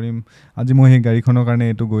এইটো কৰিম আজি মই সেই গাড়ীখনৰ কাৰণে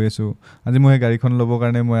এইটো গৈ আছোঁ আজি মই সেই গাড়ীখন ল'বৰ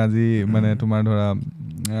কাৰণে মই আজি মানে তোমাৰ ধৰা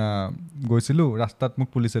গৈছিলোঁ ৰাস্তাত মোক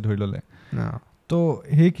পুলিচে ধৰি ল'লে তো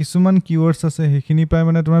সেই কিছুমান কিৱৰ্ডছ আছে সেইখিনি পাই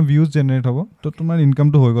মানে তোমাৰ ভিউজ জেনেৰেট হ'ব তো তোমাৰ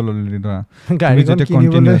ইনকামটো হৈ গ'ল অলৰেডি ধৰা তুমি যেতিয়া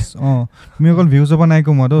কণ্টিনিউৱাছ তুমি অকল ভিউজ হ'ব নাই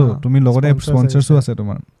কমোৱাটো তুমি লগতে স্পনচাৰ্ছো আছে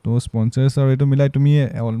তোমাৰ তো স্পনচাৰ্ছ আৰু এইটো মিলাই তুমি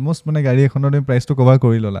অলমষ্ট মানে গাড়ী এখনৰ তুমি প্ৰাইচটো কভাৰ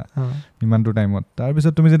কৰি ল'লা ইমানটো টাইমত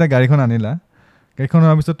তাৰপিছত তুমি যেতিয়া গাড়ীখন আনিলা গাড়ীখন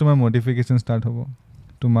অনাৰ পিছত তোমাৰ মডিফিকেশ্যন ষ্টাৰ্ট হ'ব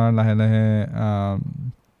তোমাৰ লাহে লাহে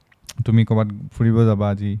তুমি ক'ৰবাত ফুৰিব যাবা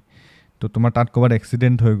আজি তো তোমাৰ তাত ক'ৰবাত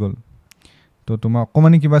এক্সিডেণ্ট হৈ গ'ল তো তোমাৰ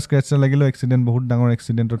অকণমানি কিবা স্ক্ৰেচ লাগিলেও এক্সিডেণ্ট বহুত ডাঙৰ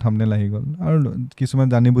এক্সিডেণ্টৰ থাম্বনেইল আহি গ'ল আৰু কিছুমান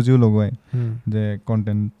জানি বুজিও লগোৱাই যে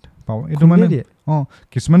কণ্টেণ্ট পাওঁ এইটো মানে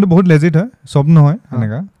কিছুমানটো বহুত লেজিট হয় চব নহয়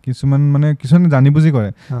এনেকুৱা কিছুমানে জানি বুজি কৰে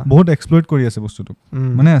বহুত এক্সপ্লইট কৰি আছে বস্তুটো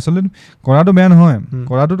মানে আচলতে কৰাটো বেয়া নহয়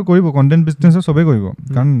কৰাটোতো কৰিব কণ্টেণ্ট বিজনেছত চবেই কৰিব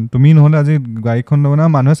কাৰণ তুমি নহ'লে আজি গাড়ীখন নবনা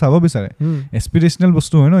মানুহে চাব বিচাৰে এস্পিৰেশ্যনেল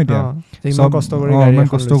বস্তু হয় ন এতিয়া চব ইমান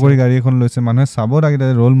কষ্ট কৰি গাড়ী এখন লৈছে মানুহে চাব লাগে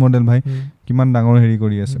ৰোল মডেল ভাই কিমান ডাঙৰ হেৰি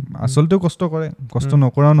কৰি আছে আচলতেও কষ্ট কৰে কষ্ট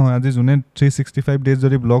নকৰাও নহয় আজি যোনে 365 ডেজ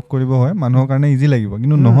যদি ব্লগ কৰিব হয় মানুহৰ কাৰণে ইজি লাগিব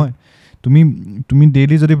কিন্তু নহয় তুমি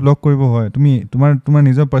ডেইলি যদি ব্লগ কৰিব হয় তুমি তোমাৰ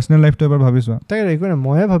নিজৰ পাৰ্চনেল লাইফটো এবাৰ ভাবিছোৱা তাকে একো নাই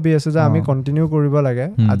ময়ে ভাবি আছোঁ যে আমি কণ্টিনিউ কৰিব লাগে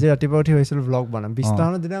আজি ৰাতিপুৱা উঠি হৈছিলোঁ ব্লগ বনাম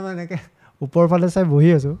 20টামানৰ দিনা মই এনেকৈ ওপৰ ফালে চাই বহি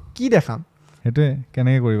আছোঁ কি দেখাম সেইটোৱে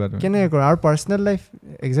কেনেকৈ কৰিবা তুমি কেনেকৈ কৰা আৰু পাৰ্চনেল লাইফ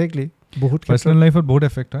একজেক্টলি বহুত পাৰ্চনেল লাইফত বহুত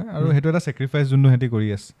এফেক্ট হয় আৰু সেইটো এটা চেক্ৰিফাইচ যোনটো সিহঁতি কৰি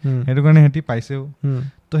আছে সেইটো কাৰণে সিহঁতি পাইছেও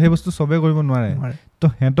তো সেই বস্তু চবেই কৰিব নোৱাৰে তো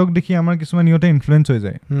সিহঁতক দেখি আমাৰ কিছুমান ইহঁতে ইনফ্লুৱেঞ্চ হৈ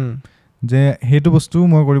যায় যে সেইটো বস্তুও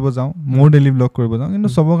মই কৰিব যাওঁ মোৰ ডেইলি ব্লগ কৰিব যাওঁ কিন্তু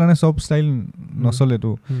চবৰ কাৰণে চব ষ্টাইল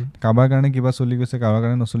নচলেতো কাৰোবাৰ কাৰণে কিবা চলি গৈছে কাৰোবাৰ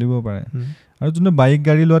কাৰণে নচলিবও পাৰে আৰু যোনটো বাইক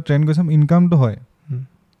গাড়ী লোৱা ট্ৰেণ্ড গৈছে ইনকামটো হয়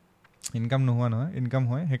ইনকাম নোহোৱা নহয় ইনকাম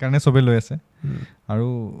হয় সেইকাৰণে চবেই লৈ আছে আৰু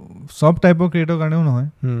চব টাইপৰ ক্ৰিয়েটৰ কাৰণেও নহয়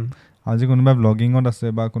আজি কোনোবা ব্লগিঙত আছে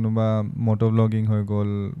বা কোনোবা মটো ব্লগিং হৈ গ'ল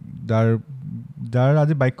যাৰ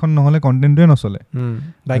আজি বাইকখন নহ'লে কণ্টেণ্টটোৱে নচলে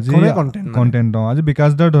কণ্টেণ্ট আজি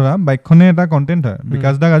বিকাশ দাৰ ধৰা বাইকখনে এটা কণ্টেণ্ট হয়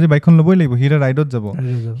বিকাশ দাক আজি বাইকখন ল'বই লাগিব সি এটা ৰাইডত যাব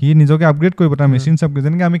সি নিজকে আপগ্ৰেড কৰিব তাৰ মেচিন আপগ্ৰেড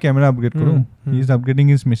যেনেকৈ আমি কেমেৰা আপগ্ৰেড কৰোঁ he is upgrading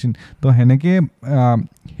is machine তো সেনেকৈ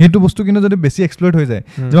সেইটো বস্তু কিন্তু যদি বেছি এক্সপ্লইট হৈ যায়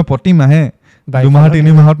যে প্ৰতি মাহে 2 মাহ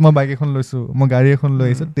 3 মাহত মই বাইক এখন লৈছো মই গাড়ী এখন লৈ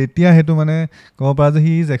আহিছো তেতিয়া হেতু মানে ক'ব পাৰা যে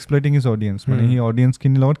he is exploiting his audience মানে হি অডিয়েন্স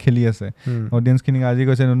খিনি লগত খেলি আছে অডিয়েন্স খিনি আজি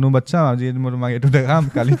কৈছে নুনু বাচ্চা আজি মই তোমাক এটো দেখাম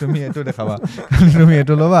কালি তুমি এটো দেখাবা কালি তুমি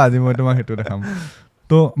এটো ল'বা আজি মই তোমাক এটো দেখাম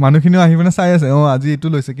তো মানুহখিনিও আহি মানে চাই আছে আজি এটো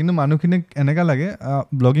লৈছে কিন্তু মানুহখিনি এনেকা লাগে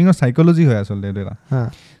ব্লগিঙৰ সাইকোলজি হয় আসলে এটা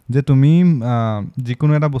যে তুমি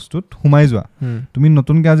যিকোনো এটা বস্তুত সোমাই যোৱা তুমি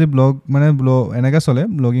নতুনকৈ আজি ব্লগ মানে এনেকা চলে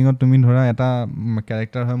ব্লগিঙত তুমি ধৰা এটা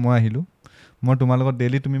ক্যাৰেক্টাৰ হয় মই আহিলো মই তোমাৰ লগত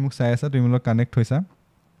ডেইলি তুমি মোক চাই আছা তুমি লগত কানেক্ট হৈছা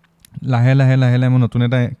লাহে লাহে লাহে লাহে মই নতুন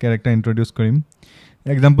এটা ক্যাৰেক্টাৰ ইন্ট্ৰোডিউস কৰিম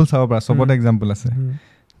এক্সাম্পল চাব পাৰা সবতে এক্সাম্পল আছে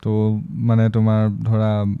তো মানে তোমাৰ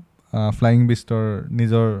ধৰা ফ্লাইং বিষ্টৰ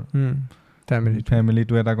নিজৰ ফ্যামিলি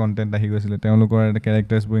টু এটা কন্টেন্ট আহি গৈছিলে তেওঁলোকৰ এটা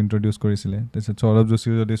ক্যাৰেক্টাৰ্ছবোৰ ইন্ট্ৰোডিউস কৰিছিলে তাৰপিছত সৌৰভ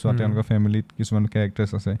যোশীও যদি চোৱা তেওঁলোকৰ ফ্যামিলিত কিছুমান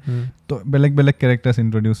ক্যাৰেক্টাৰ্ছ আছে তো বেলেগ বেলেগ ক্যাৰেক্টাৰ্ছ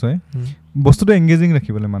ইন্ট্ৰোডিউস হয় বস্তুটো এংগেজিং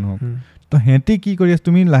ৰাখিবলৈ মানুহক তো হেঁতি কি কৰি আছে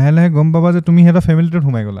তুমি লাহে লাহে গম পাবা যে তুমি হেঁতৰ ফ্যামিলিটোত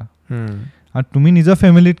সোমাই গলা আৰু তুমি নিজৰ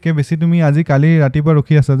ফ্যামিলিতকে বেছি তুমি আজি কালি ৰাতিপুৱা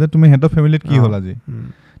ৰখি আছা যে তুমি হেঁতৰ ফ্যামিলিত কি হ'ল আজি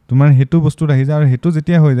তোমাৰ হেতু বস্তুত আহি যায় আৰু হেতু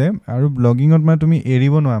যেতিয়া হৈ যায় আৰু ব্লগিঙত মানে তুমি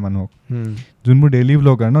এৰিব নোৱাৰা মানুহক যোনবোৰ ডেইলি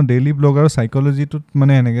ব্লগাৰ ন ডেইলি ব্লগাৰৰ সাইকোলজিটোত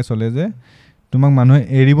মানে এনেকৈ চলে যে তোমাক মানুহে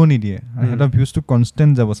এৰিব নিদিয়ে আৰু হেতৰ ভিউজটো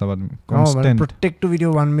কনস্ট্যান্ট যাব চাবা তুমি কনস্ট্যান্ট প্ৰত্যেকটো ভিডিও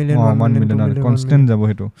 1 মিলিয়ন কনস্ট্যান্ট যাব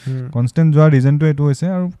হেতু কনস্ট্যান্ট যোৱাৰ ৰিজনটো এটো হৈছে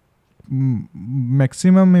আৰু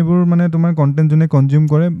ম্যাক্সিমাম এবোৰ মানে তোমাৰ কন্টেন্ট যোনে কনজিউম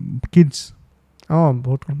কৰে কিডস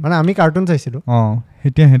বহুত মানে আমি কাৰ্টুন চাইছিলো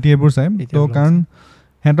হেতি এবোৰ চাই তো কাৰণ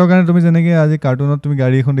হেতৰ কাৰণে তুমি যেনেকৈ আজি কাৰ্টুনত তুমি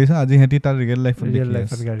গাড়ী এখন দিছা আজি হেতি তাৰ ৰিয়েল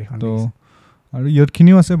লাইফত গাড়ী এখন তো আৰু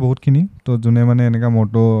ইয়তখিনিও আছে বহুতখিনি তো যোনে মানে এনেকা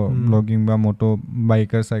মটো ব্লগিং বা মটো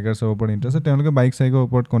বাইকাৰ সাইকাৰ্ছৰ ওপৰত ইন্টাৰেষ্ট আছে তেওঁলোকে বাইক সাইকৰ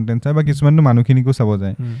ওপৰত কন্টেন্ট চাই বা কিছুমানটো মানুহখিনিকো চাব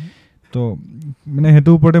যায় তো মানে হেতু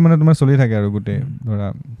ওপৰতে মানে তোমাৰ চলি থাকে আৰু গোটে ধৰা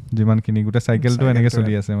যিমানখিনি গোটে সাইকেলটো এনেকৈ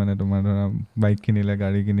চলি আছে মানে তোমাৰ ধৰা বাইক কিনিলে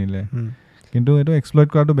গাড়ী কিনিলে কিন্তু এটো এক্সপ্লইট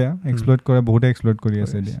কৰাটো বেয়া এক্সপ্লইট কৰে বহুতে এক্সপ্লইট কৰি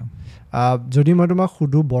আছে দিয়া যদি মই তোমাক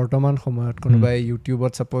সুধো বৰ্তমান সময়ত কোনোবাই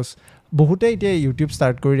ইউটিউবত সাপোজ বহুতে এতিয়া ইউটিউব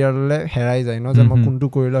ষ্টাৰ্ট কৰি দিয়ালে হেৰাই যায় ন যে মই কোনটো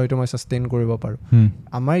কৰিলে হয়তো মই সাস্টেইন কৰিব পাৰো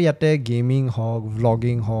আমাৰ ইয়াতে গেমিং হওক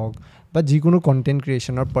ভ্লগিং হওক বা যিকোনো কন্টেন্ট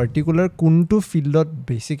ক্ৰিয়েচনৰ পাৰ্টিকুলাৰ কোনটো ফিল্ডত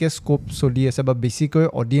বেছিকৈ স্কোপ চলি আছে বা বেছিকৈ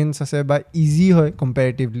অডিয়েন্স আছে বা ইজি হয়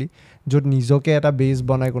কম্পেৰেটিভলি য'ত নিজকে এটা বেছ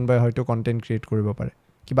বনাই কোনোবাই হয়তো কন্টেন্ট ক্ৰিয়েট কৰিব পাৰে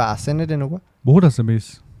কিবা আছেনে তেনেকুৱা বহুত আছে বেছ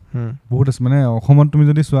বহুত আছে মানে অসমত তুমি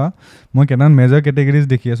যদি চোৱা মই কেইটামান মেজৰ কেটেগৰিজ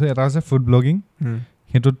দেখি আছো এটা আছে ফুড ব্লগিং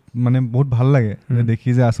হেতুত মানে বহুত ভাল লাগে যে দেখি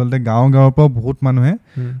যে আচলতে গাঁৱৰ পৰা বহুত মানুহে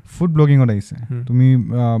ফুড ব্লগিঙত আহিছে তুমি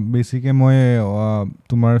বেছিকে মই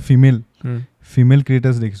তোমাৰ ফিমেল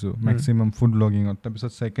ক্ৰিয়েটাৰ্ছ দেখিছো ম্যাক্সিমাম ফুড ব্লগিঙত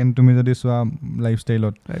তাৰপিছত সেকেন্ড তুমি যদি চোৱা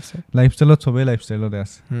লাইফষ্টাইলত সবেই লাইফষ্টাইলতে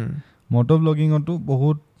আছে মটো ব্লগিঙতো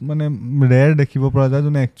বহুত মানে ৰেয়াৰ দেখিব পৰা যায়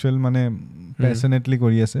যোনে একচুৱেল মানে পেশনেটলি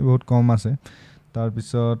কৰি আছে বহুত কম আছে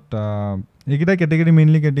তাৰপিছত এইকেইটা কেটেগৰী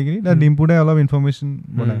মেইনলি কেটেগৰী ডিম্পুদাই অলপ ইনফৰমেশ্যন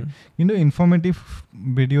বনায় কিন্তু ইনফৰ্মেটিভ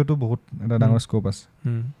ভিডিঅ'টো বহুত এটা ডাঙৰ স্কোপ আছে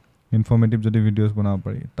ইনফৰ্মেটিভ যদি ভিডিঅ'জ বনাব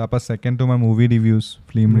পাৰি তাৰপৰা সেকেণ্ড তোমাৰ মুভি ৰিভিউজ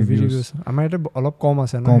ফিল্ম ৰিভিউজ আমাৰ ইয়াতে অলপ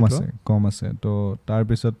কম আছে তো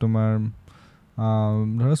তাৰপিছত তোমাৰ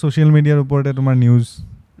ধৰা ছ'চিয়েল মিডিয়াৰ ওপৰতে তোমাৰ নিউজ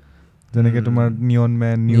যেনেকে তোমাৰ নিয়ন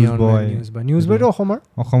মেন নিউজ বয়টো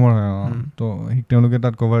অসমৰ হয় তো তেওঁলোকে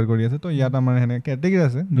তাত কভাৰ কৰি আছে তো ইয়াত আমাৰ সেনে কেটেগৰী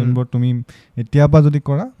আছে যোনবোৰ তুমি এতিয়াৰ পৰা যদি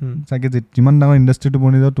কৰা চাগে যিমান ডাঙৰ ইণ্ডাষ্ট্ৰিটো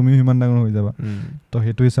বনি যাও তুমিও সিমান ডাঙৰ হৈ যাবা তো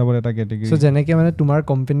সেইটো হিচাপত এটা কেটেগৰী যেনেকে মানে তোমাৰ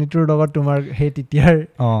কোম্পানীটোৰ লগত তোমাৰ সেই তেতিয়াৰ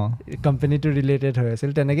কোম্পানীটো ৰিলেটেড হৈ আছিল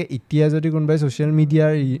তেনেকে এতিয়া যদি কোনোবাই ছ'চিয়েল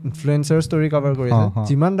মিডিয়াৰ ইনফ্লুৱেঞ্চাৰ ষ্টৰি কভাৰ কৰিছে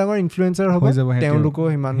যিমান ডাঙৰ ইনফ্লুৱেঞ্চাৰ হ'ব তেওঁলোকো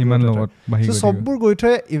সিমান লগত সববোৰ গৈ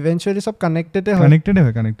থৈ ইভেঞ্চুৱেলি সব কানেক্টেড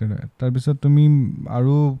হয় তাৰপিছত তুমি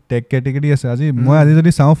আৰু টেক কেটেগৰী আছে মই আজি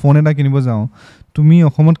যদি চাওঁ ফোন এটা কিনিব যাওঁ তুমি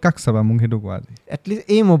অসমত কাক চাবা মোক সেইটো কোৱা আজি এটলিষ্ট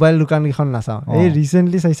এই মোবাইল দোকানকেইখন নাচাওঁ এই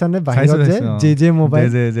ৰিচেণ্টলি চাইছানে বাহিৰত যে মোবাইল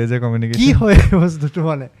যে কমিউনিকেশ্যন কি হয় বস্তুটো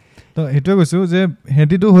মানে তো সেইটোৱে কৈছো যে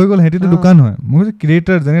হেতিটো হৈ গ'ল হেতিটো দোকান হয় মোক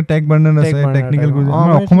ক্ৰিয়েটাৰ যেনে টেক বাৰ্নাৰ আছে টেকনিকেল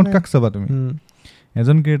আমাৰ অসমত কাক চাবা তুমি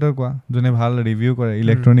এজন ক্ৰিয়েটাৰ কোৱা যোনে ভাল ৰিভিউ কৰে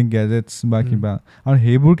ইলেক্ট্ৰনিক গেজেটছ বা কিবা আৰু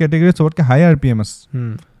সেইবোৰ কেটেগৰীত চবতকৈ হাই RPM আছে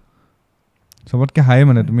সবতকৈ হাই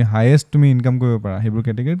মানে তুমি হাইয়েষ্ট তুমি ইনকাম কৰিব পাৰা সেইবোৰ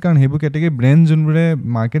কেটেগৰীত কাৰণ সেইবোৰ কেটেগৰী ব্ৰেণ্ড যোনবোৰে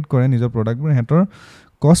মাৰ্কেট কৰে নিজৰ প্ৰডাক্টবোৰ সিহঁতৰ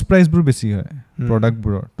কষ্ট প্ৰাইচবোৰ বেছি হয়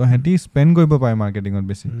প্ৰডাক্টবোৰৰ তো সিহঁতি স্পেণ্ড কৰিব পাৰে মাৰ্কেটিঙত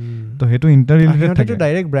বেছি তো সেইটো ইণ্টাৰ ৰিলেটেড থাকে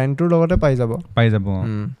ডাইৰেক্ট ব্ৰেণ্ডটোৰ লগতে পাই যাব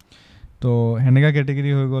তো সেনেকা কেটেগৰী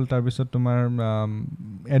হৈ গ'ল তাৰপিছত তোমাৰ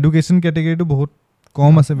এডুকেশ্যন কেটেগৰীটো বহুত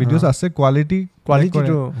কম আছে ভিডিঅ'জ আছে কোৱালিটি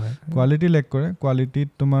লেক কৰে কোৱালিটিত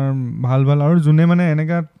তোমাৰ ভাল আৰু যোনে মানে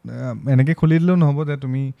এনেকৈ খুলি দিলেও নহ'ব যে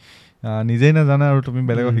তুমি নিজেই নাজানা আৰু তুমি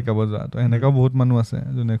বেলেগক শিকাব যোৱা তো সেনেকাও বহুত মানুহ আছে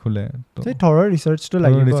যোনে খোলে তো থৰৰ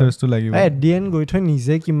ৰিচাৰ্চটো লাগিব এট দি এণ্ড গৈ থৈ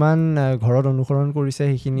নিজে কিমান ঘৰত অনুসৰণ কৰিছে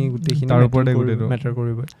সেইখিনি গোটেইখিনি তাৰ ওপৰতে গোটেইটো মেটাৰ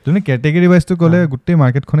কৰিব তুমি কেটেগৰী ৱাইজটো ক'লে গোটেই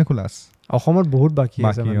মাৰ্কেটখনে খোলা আছে অসমত বহুত বাকী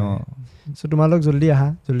আছে চ' তোমালোক জল্দি আহা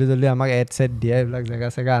জল্দি আমাক এড চেট দিয়া এইবিলাক জেগা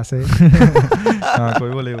চেগা আছে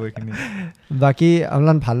কৰিব লাগিব এইখিনি বাকী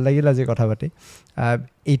আমলান ভাল লাগিল আজি কথা পাতি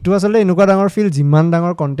এইটো আচলতে এনেকুৱা ডাঙৰ ফিল্ড যিমান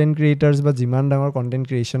ডাঙৰ কণ্টেণ্ট ক্ৰিয়েটাৰ্ছ বা যিমান ডাঙৰ কণ্টেণ্ট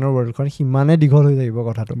ক্ৰিয়েশ্যনৰ ৱৰ্ল্ডখন সিমানে দীঘল হৈ থাকিব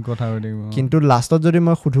কথাটো কিন্তু লাষ্টত যদি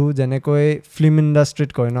মই সুধোঁ যেনেকৈ ফিল্ম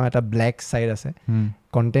ইণ্ডাষ্ট্ৰীত কয় ন এটা ব্লেক ছাইড আছে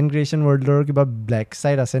কণ্টেণ্ট ক্ৰিয়েশ্যন ৱৰ্ল্ডৰ কিবা ব্লেক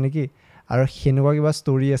ছাইড আছে নেকি আৰু সেনেকুৱা কিবা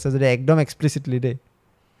ষ্টৰি আছে যদি একদম এক্সপ্লিচিটলি দেই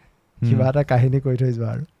কিবা এটা কাহিনী কৈ থৈ যোৱা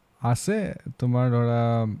আৰু আছে তোমাৰ ধৰা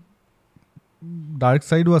ডাৰ্ক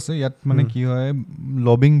ছাইডো আছে ইয়াত মানে কি হয়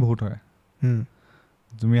লবিং বহুত হয়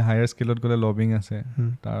তুমি হায়াৰ স্কেলত গ'লে লবিং আছে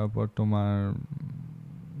তাৰ ওপৰত তোমাৰ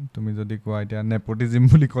তুমি যদি কোৱা এতিয়া নেপটিজিম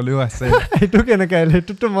বুলি ক'লেও আছে সেইটো কেনেকৈ আহিলে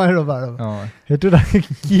সেইটোতো মই ৰ'বা সেইটো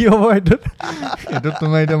কি হ'ব সেইটোত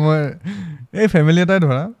তোমাৰ এতিয়া মই এই ফেমিলি এটাই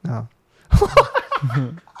ধৰা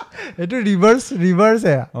এইটো ৰিভাৰ্ছ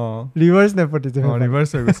নেপটিজিম ৰিভাৰ্ছ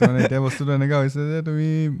হৈ গৈছে মানে এতিয়া বস্তুটো এনেকুৱা হৈছে যে তুমি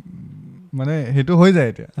মানে সেইটো হৈ যায়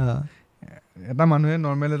এতিয়া এটা মানুহে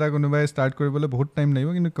নৰ্মেল এটা কোনোবাই ষ্টাৰ্ট কৰিবলৈ বহুত টাইম লাগিব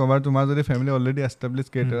কিন্তু ক'ৰবাৰ তোমাৰ যদি ফেমিলি অলৰেডি এষ্টাব্লিছ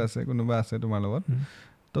ক্ৰিয়েটাৰ আছে কোনোবা আছে তোমাৰ লগত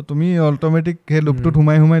তো তুমি অট'মেটিক সেই লুপটোত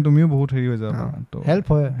সোমাই তুমিও বহুত হেৰি হৈ যাবা তো হেল্প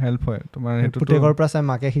হয় তোমাৰ পুতেকৰ পৰা চাই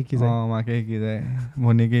মাকে শিকি যায়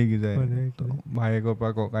ভনীয়েকে শিকি যায় তো ভায়েকৰ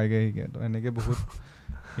পৰা ককাইকে শিকে তো এনেকৈ বহুত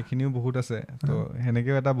সেইখিনিও বহুত আছে তো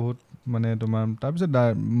সেনেকৈও এটা বহুত মানে তোমাৰ তাৰপিছত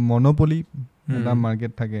মন'পলি এটা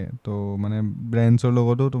মাৰ্কেট থাকে তো মানে ব্ৰেণ্ডছৰ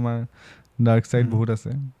লগতো তোমাৰ ডাৰ্ক ছাইড বহুত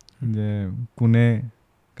আছে যে কোনে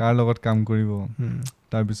কাৰ লগত কাম কৰিব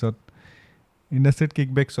তাৰপিছত ইণ্ডাষ্ট্ৰীত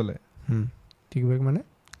কিকবেক চলে কিকবেক মানে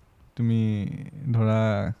তুমি ধৰা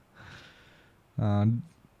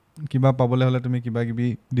কিবা পাবলৈ হ'লে তুমি কিবা কিবি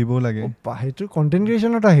দিবও লাগে সেইটো কণ্টেণ্ট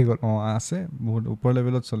ক্ৰিয়েশ্যনত আহি গ'ল আছে বহুত ওপৰ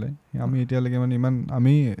লেভেলত চলে আমি এতিয়ালৈকে মানে ইমান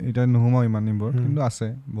আমি এতিয়া নোসোমাওঁ ইমান নিম্বৰত কিন্তু আছে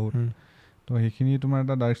বহুত তো সেইখিনি তোমাৰ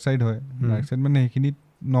এটা ডাৰ্ক ছাইড হয় ডাৰ্ক ছাইড মানে সেইখিনিত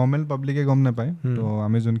নৰ্মেল পাব্লিকে গম নাপায় তো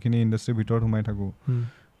আমি যোনখিনি ইণ্ডাষ্ট্ৰীৰ ভিতৰত সোমাই থাকোঁ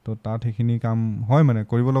তো তাত সেইখিনি কাম হয় মানে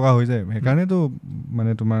কৰিব লগা হৈ যায় সেইকাৰণেতো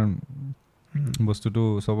মানে তোমাৰ বস্তুটো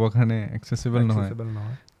চবৰ কাৰণে এক্সেচিবল নহয়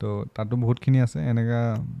তো তাতো বহুতখিনি আছে এনেকুৱা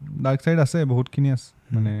ডাৰ্ক ছাইড আছে বহুতখিনি আছে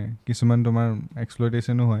মানে কিছুমান তোমাৰ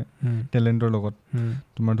এক্সপ্লইটেশ্যনো হয় টেলেণ্টৰ লগত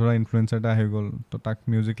তোমাৰ ধৰা ইনফ্লুৱেঞ্চাৰ এটা আহি গ'ল তো তাক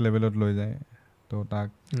মিউজিক লেভেলত লৈ যায় তো তাক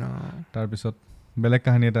তাৰপিছত বেলেগ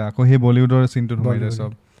কাহিনী এটা আকৌ সেই বলিউডৰ চিনটোত সোমাই যায়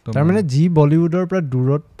চব তাৰমানে যি বলিউডৰ পৰা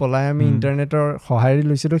দূৰত পলাই আমি ইণ্টাৰনেটৰ সঁহাৰি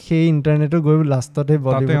লৈছিলোঁ সেই ইণ্টাৰনেটো গৈ লাষ্টত সেই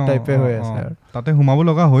বলিউড টাইপে হৈ আছে আৰু তাতে সোমাব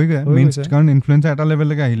লগা হয়গৈ কাৰণ ইনফ্লুৱেঞ্চাৰ এটা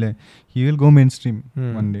লেভেললৈকে আহিলে he will go' mainstream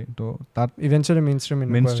one day তো তাত ইভেঞ্চুৱেলি মেইন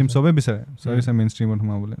ষ্ট্ৰীম চবেই বিচাৰে মেইন ষ্ট্ৰীমত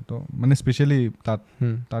সোমাবলৈ তো মানে স্পেচিয়েলি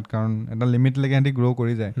তাত কাৰণ এটা লিমিটলৈকে সিহঁতি গ্ৰ'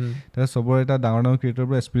 কৰি যায় তাৰপিছত চবৰে এটা ডাঙৰ ক্ৰিয়েটৰৰ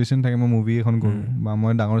পৰা এক্সপিৰেশ্যন থাকে মই মুভি এখন কৰোঁ বা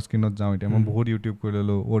মই ডাঙৰ স্ক্ৰীণত যাওঁ এতিয়া মই বহুত ইউটিউব কৰি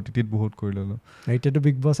ল'লোঁ OTTত বহুত কৰি ল'লোঁ এতিয়াতো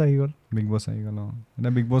বিগ বছ আহি গ'ল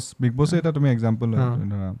এতিয়া বিগ বছে এটা তুমি এক্সাম্পল হয়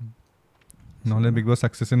ধৰা নহ'লে বিগ বছ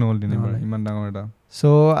ছাকচেছে নহ'ল দিনবাৰ ইমান ডাঙৰ এটা চ'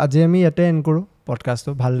 আজি আমি ইয়াতে এণ্ড কৰোঁ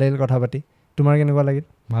পডকাষ্টটো ভাল লাগিল কথা পাতি তোমাৰ কেনেকুৱা লাগিল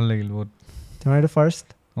ভাল লাগিল বহুত তোমাৰ এইটো ফাৰ্ষ্ট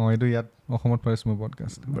এইটো ইয়াত অসমত ফাৰ্ষ্ট মোৰ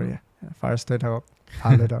পডকাষ্ট বঢ়িয়া ফাৰ্ষ্ট হৈ থাকক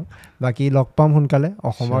ভাল হৈ থাকক বাকী লগ পাম সোনকালে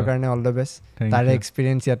অসমৰ কাৰণে অল দ্য বেষ্ট তাৰে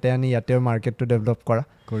এক্সপিৰিয়েঞ্চ ইয়াতে আনি ইয়াতেও মাৰ্কেটটো ডেভেলপ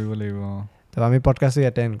কৰিব লাগিব তো আমি পডকাষ্টটো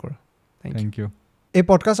ইয়াতে এণ্ড কৰোঁ থেংক ইউ এই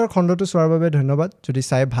পডকাষ্টৰ খণ্ডটো চোৱাৰ বাবে ধন্যবাদ যদি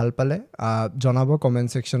চাই ভাল পালে জনাব কমেণ্ট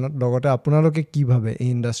ছেকশ্যনত লগতে আপোনালোকে কি ভাবে এই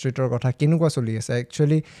ইণ্ডাষ্ট্ৰিটোৰ কথা কেনেকুৱা চলি আছে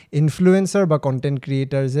একচুৱেলি ইনফ্লুৱেঞ্চাৰ বা কণ্টেণ্ট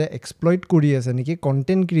ক্ৰিয়েটাৰ যে এক্সপ্লইট কৰি আছে নেকি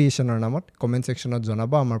কণ্টেণ্ট ক্ৰিয়েশ্যনৰ নামত কমেণ্ট ছেকশ্যনত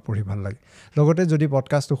জনাব আমাৰ পঢ়ি ভাল লাগে লগতে যদি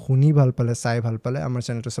পডকাষ্টটো শুনি ভাল পালে চাই ভাল পালে আমাৰ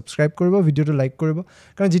চেনেলটো ছাবস্ক্ৰাইব কৰিব ভিডিঅ'টো লাইক কৰিব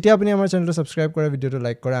কাৰণ যেতিয়া আপুনি আমাৰ চেনেলটো ছাবস্ক্ৰাইব কৰে ভিডিঅ'টো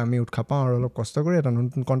লাইক কৰে আমি উৎসাহ পাওঁ আৰু অলপ কষ্ট কৰি এটা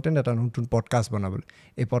নতুন কণ্টেণ্ট এটা নতুন পডকাষ্ট বনাবলৈ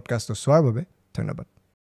এই পডকাষ্টটো চোৱাৰ বাবে ধন্যবাদ